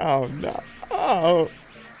 Oh. Oh no. Oh.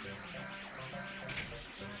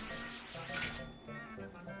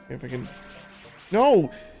 If I can...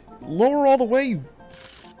 No! Lower all the way, you...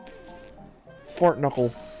 Fart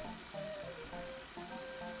knuckle.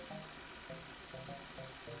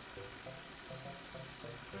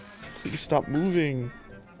 Please stop moving.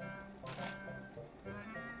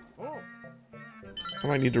 I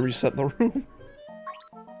might need to reset the room.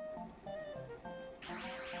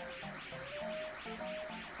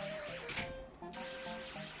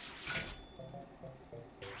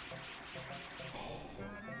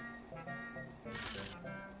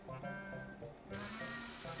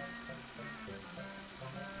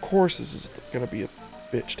 Of course this is gonna be a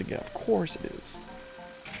bitch to get. Of course it is.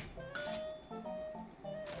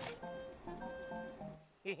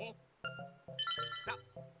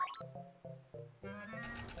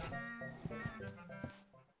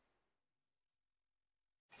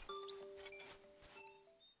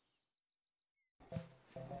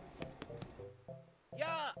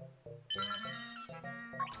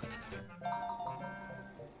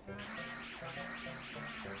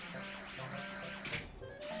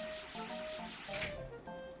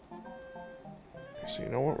 So you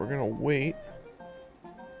know what? We're gonna wait.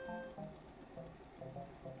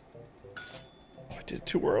 Oh, I did it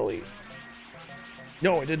too early.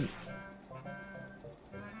 No, I didn't.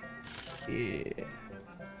 Yeah.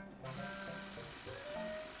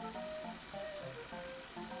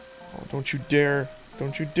 Oh, don't you dare.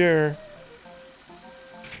 Don't you dare.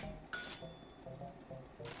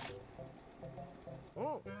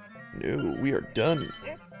 No, we are done.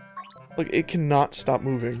 Like, it cannot stop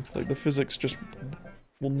moving. Like, the physics just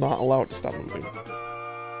will not allow it to stop moving.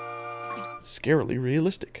 It's scarily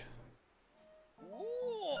realistic.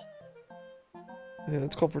 Yeah,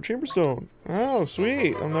 it's called for Chamberstone. Oh,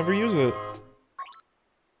 sweet. I'll never use it.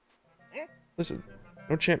 Listen,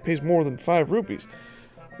 no champ pays more than 5 rupees.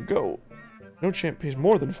 Go. No champ pays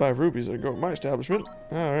more than 5 rupees. I go to my establishment.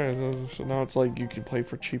 Alright, so now it's like you can play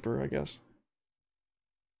for cheaper, I guess.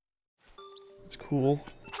 It's cool.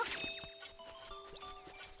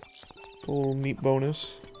 A little neat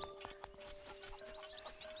bonus.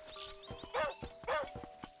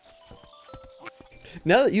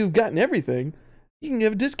 Now that you've gotten everything, you can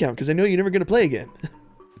have a discount because I know you're never going to play again.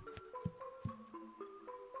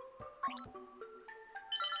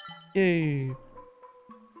 Yay.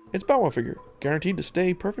 It's Bow Wow figure. Guaranteed to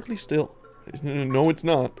stay perfectly still. No, it's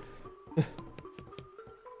not.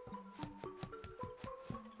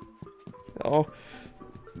 Oh,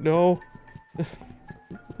 no.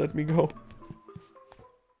 Let me go.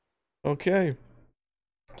 Okay.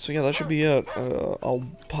 So yeah, that should be it. I'll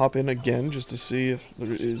pop in again just to see if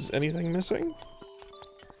there is anything missing.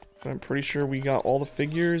 I'm pretty sure we got all the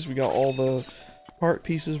figures, we got all the part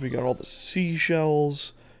pieces, we got all the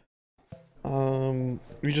seashells.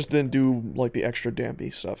 We just didn't do, like, the extra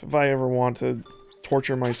dampy stuff. If I ever want to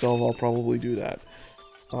torture myself, I'll probably do that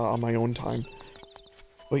on my own time.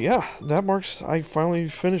 But yeah, that marks I finally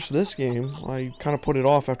finished this game. I kind of put it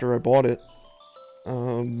off after I bought it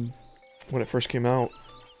when it first came out.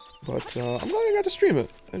 But I'm glad I got to stream it.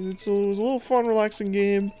 And it was a little fun, relaxing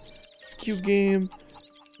game. Cute game.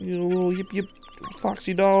 You know, a little yip yip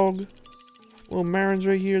foxy dog. Little Marins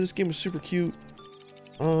right here. This game was super cute.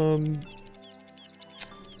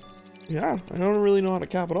 Yeah, I don't really know how to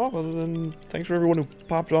cap it off other than thanks for everyone who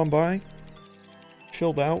popped on by,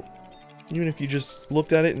 chilled out. Even if you just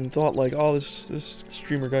looked at it and thought like, oh, this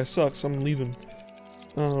streamer guy sucks, I'm leaving.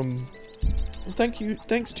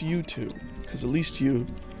 Thanks to you two, because at least you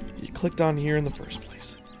clicked on here in the first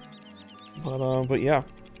place. But yeah.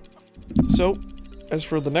 So, as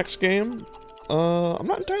for the next game, I'm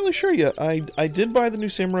not entirely sure yet. I did buy the new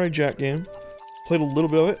Samurai Jack game, played a little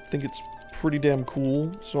bit of it. I think it's pretty damn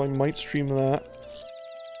cool, so I might stream that.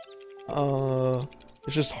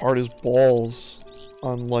 It's just hard as balls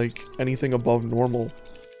on like anything above normal.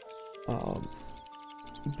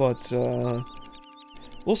 But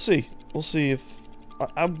we'll see. We'll see if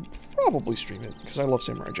I'll probably stream it because I love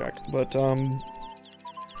Samurai Jack. But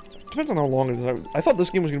depends on how long it is. I thought this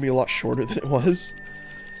game was gonna be a lot shorter than it was,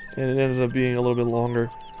 and it ended up being a little bit longer.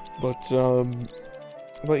 But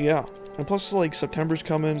yeah. And plus, like, September's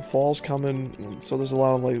coming, fall's coming, so there's a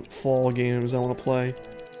lot of, like, fall games I want to play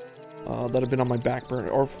that have been on my back burner,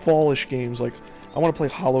 or fallish games, like, I want to play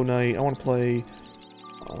Hollow Knight, I want to play,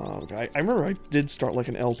 I remember I did start, like,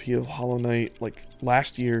 an LP of Hollow Knight, like,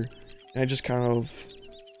 last year, and I just kind of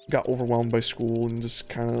got overwhelmed by school and just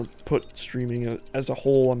kind of put streaming as a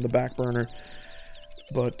whole on the back burner.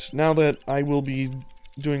 But now that I will be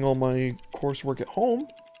doing all my coursework at home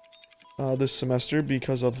this semester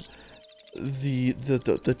because of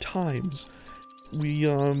the times,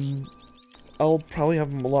 I'll probably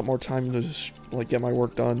have a lot more time to like get my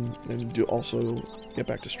work done and also get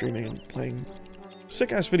back to streaming and playing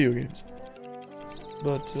sick-ass video games.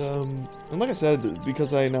 But and like I said,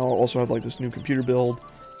 because I now also have like this new computer build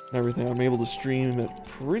and everything, I'm able to stream at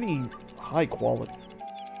pretty high quality,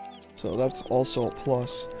 so that's also a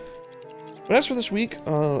plus. But as for this week,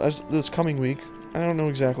 as this coming week, I don't know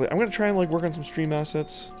exactly. I'm gonna try and like work on some stream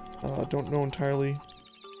assets. Don't know entirely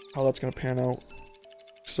how that's gonna pan out.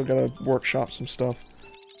 Still gotta workshop some stuff.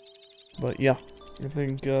 But yeah, I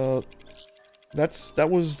think that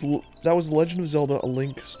was Legend of Zelda: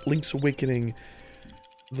 Link's Awakening,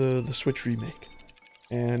 the Switch remake,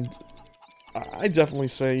 and I definitely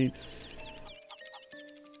say,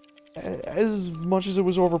 as much as it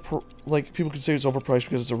was like people could say it's overpriced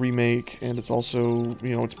because it's a remake, and it's also,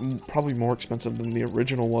 you know, it's probably more expensive than the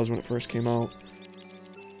original was when it first came out.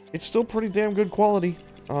 It's still pretty damn good quality.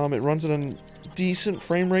 It runs at a decent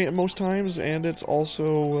frame rate at most times, and it's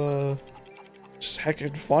also just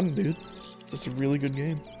heckin' fun, dude. It's a really good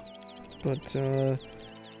game. But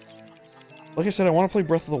like I said, I want to play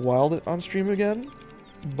Breath of the Wild on stream again,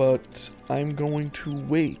 but I'm going to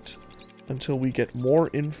wait until we get more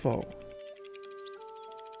info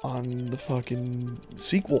on the fucking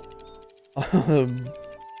sequel. I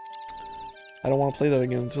don't want to play that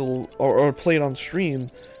again until, or play it on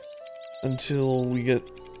stream until we get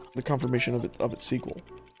the confirmation of its sequel,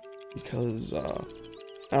 because I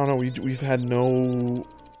don't know, we've had no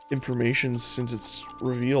information since its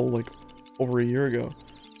reveal like over a year ago.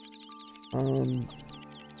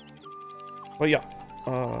 But yeah,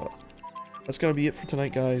 that's gonna be it for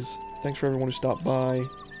tonight, guys. Thanks for everyone who stopped by.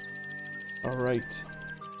 Alright,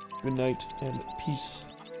 good night and peace.